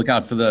 look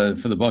out for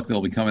the book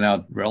that'll be coming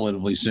out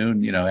relatively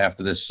soon,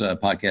 after this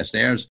podcast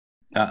airs.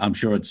 I'm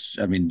sure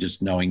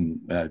just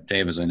knowing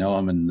Dave as I know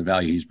him and the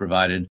value he's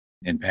provided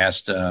in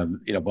past,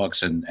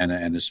 books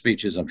and his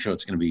speeches, I'm sure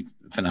it's going to be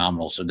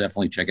phenomenal. So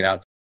definitely check it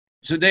out.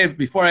 So Dave,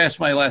 before I ask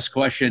my last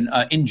question,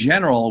 in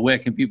general, where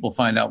can people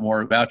find out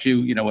more about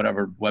you?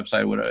 Whatever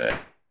website, whatever.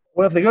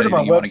 Well, if they go to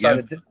my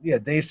website,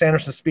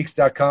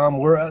 DaveSandersonSpeaks.com,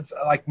 we're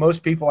like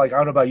most people, like I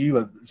don't know about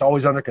you, it's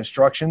always under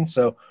construction.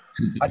 So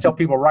I tell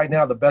people right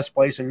now, the best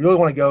place, if you really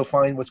want to go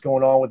find what's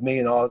going on with me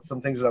and all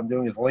some things that I'm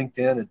doing, is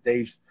LinkedIn at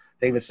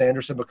David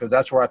Sanderson, because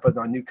that's where I put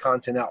my new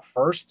content out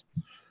first.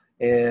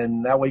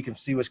 And that way you can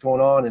see what's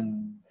going on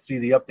and see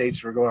the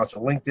updates that are going on. So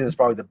LinkedIn is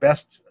probably the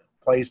best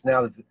place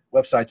now that the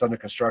website's under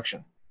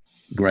construction.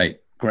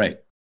 Great. All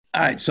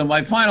right. So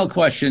my final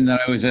question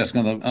that I always ask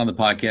on the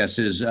podcast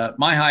is,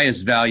 my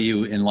highest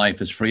value in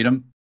life is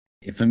freedom.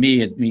 For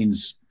me, it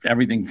means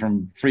everything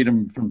from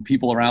freedom from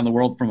people around the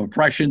world, from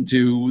oppression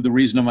to the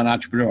reason I'm an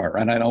entrepreneur,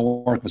 and I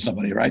don't work with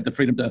somebody, right? The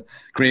freedom to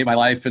create my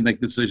life and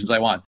make the decisions I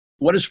want.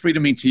 What does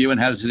freedom mean to you, and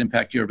how does it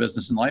impact your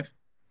business and life?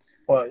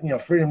 Well,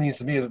 freedom means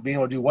to me is being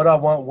able to do what I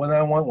want, when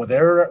I want, with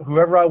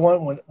whoever I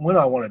want, when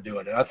I want to do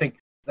it. And I think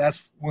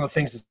that's one of the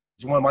things that's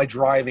one of my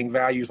driving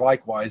values.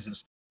 Likewise,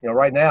 is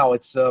right now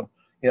it's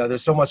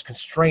there's so much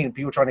constraint,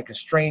 people trying to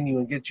constrain you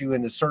and get you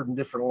into certain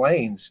different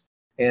lanes.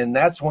 And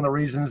that's one of the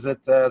reasons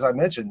that, as I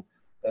mentioned,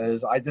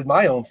 is I did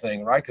my own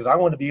thing, right? Because I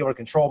want to be able to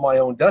control my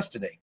own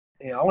destiny.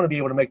 I want to be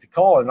able to make the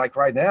call. And like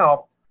right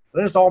now,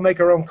 let us all make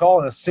our own call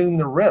and assume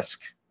the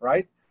risk,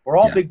 right? We're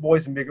all big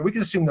boys and bigger. We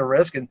can assume the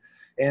risk. And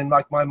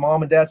like my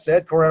mom and dad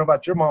said, Corey, I don't know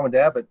about your mom and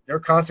dad, but there are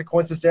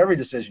consequences to every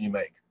decision you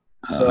make.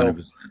 So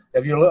 100%.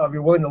 If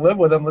you're willing to live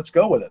with them, let's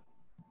go with it.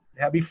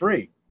 Be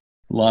free.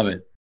 Love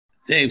it.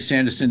 Dave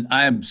Sanderson,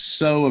 I am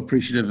so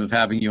appreciative of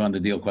having you on the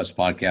DealQuest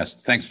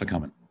podcast. Thanks for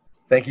coming.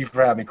 Thank you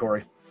for having me,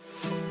 Corey.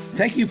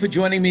 Thank you for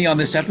joining me on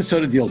this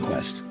episode of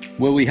DealQuest,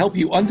 where we help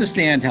you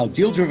understand how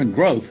deal-driven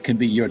growth can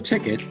be your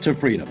ticket to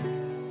freedom.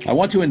 I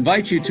want to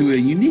invite you to a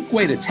unique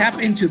way to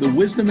tap into the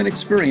wisdom and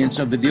experience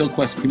of the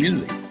DealQuest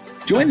community.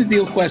 Join the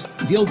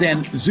DealQuest Deal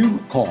Den Zoom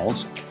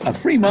calls, a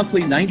free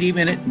monthly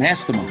 90-minute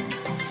mastermind.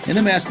 In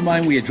the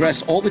mastermind, we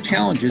address all the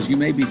challenges you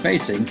may be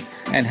facing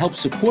and help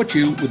support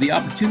you with the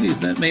opportunities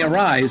that may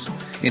arise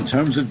in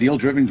terms of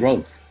deal-driven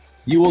growth.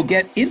 You will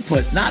get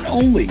input not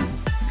only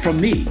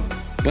from me,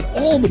 but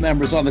all the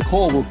members on the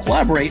call will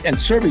collaborate and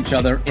serve each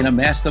other in a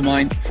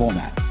mastermind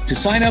format. To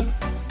sign up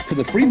for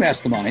the free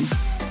mastermind,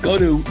 go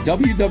to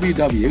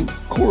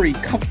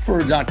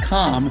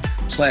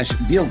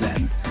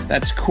www.coreykupfer.com/dealden.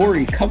 That's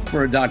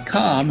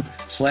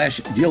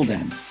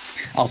coreykupfer.com/dealden.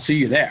 I'll see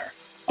you there.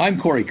 I'm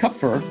Corey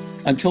Kupfer.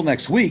 Until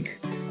next week,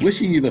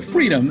 wishing you the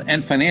freedom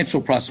and financial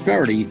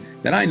prosperity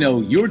that I know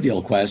your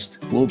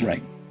DealQuest will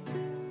bring.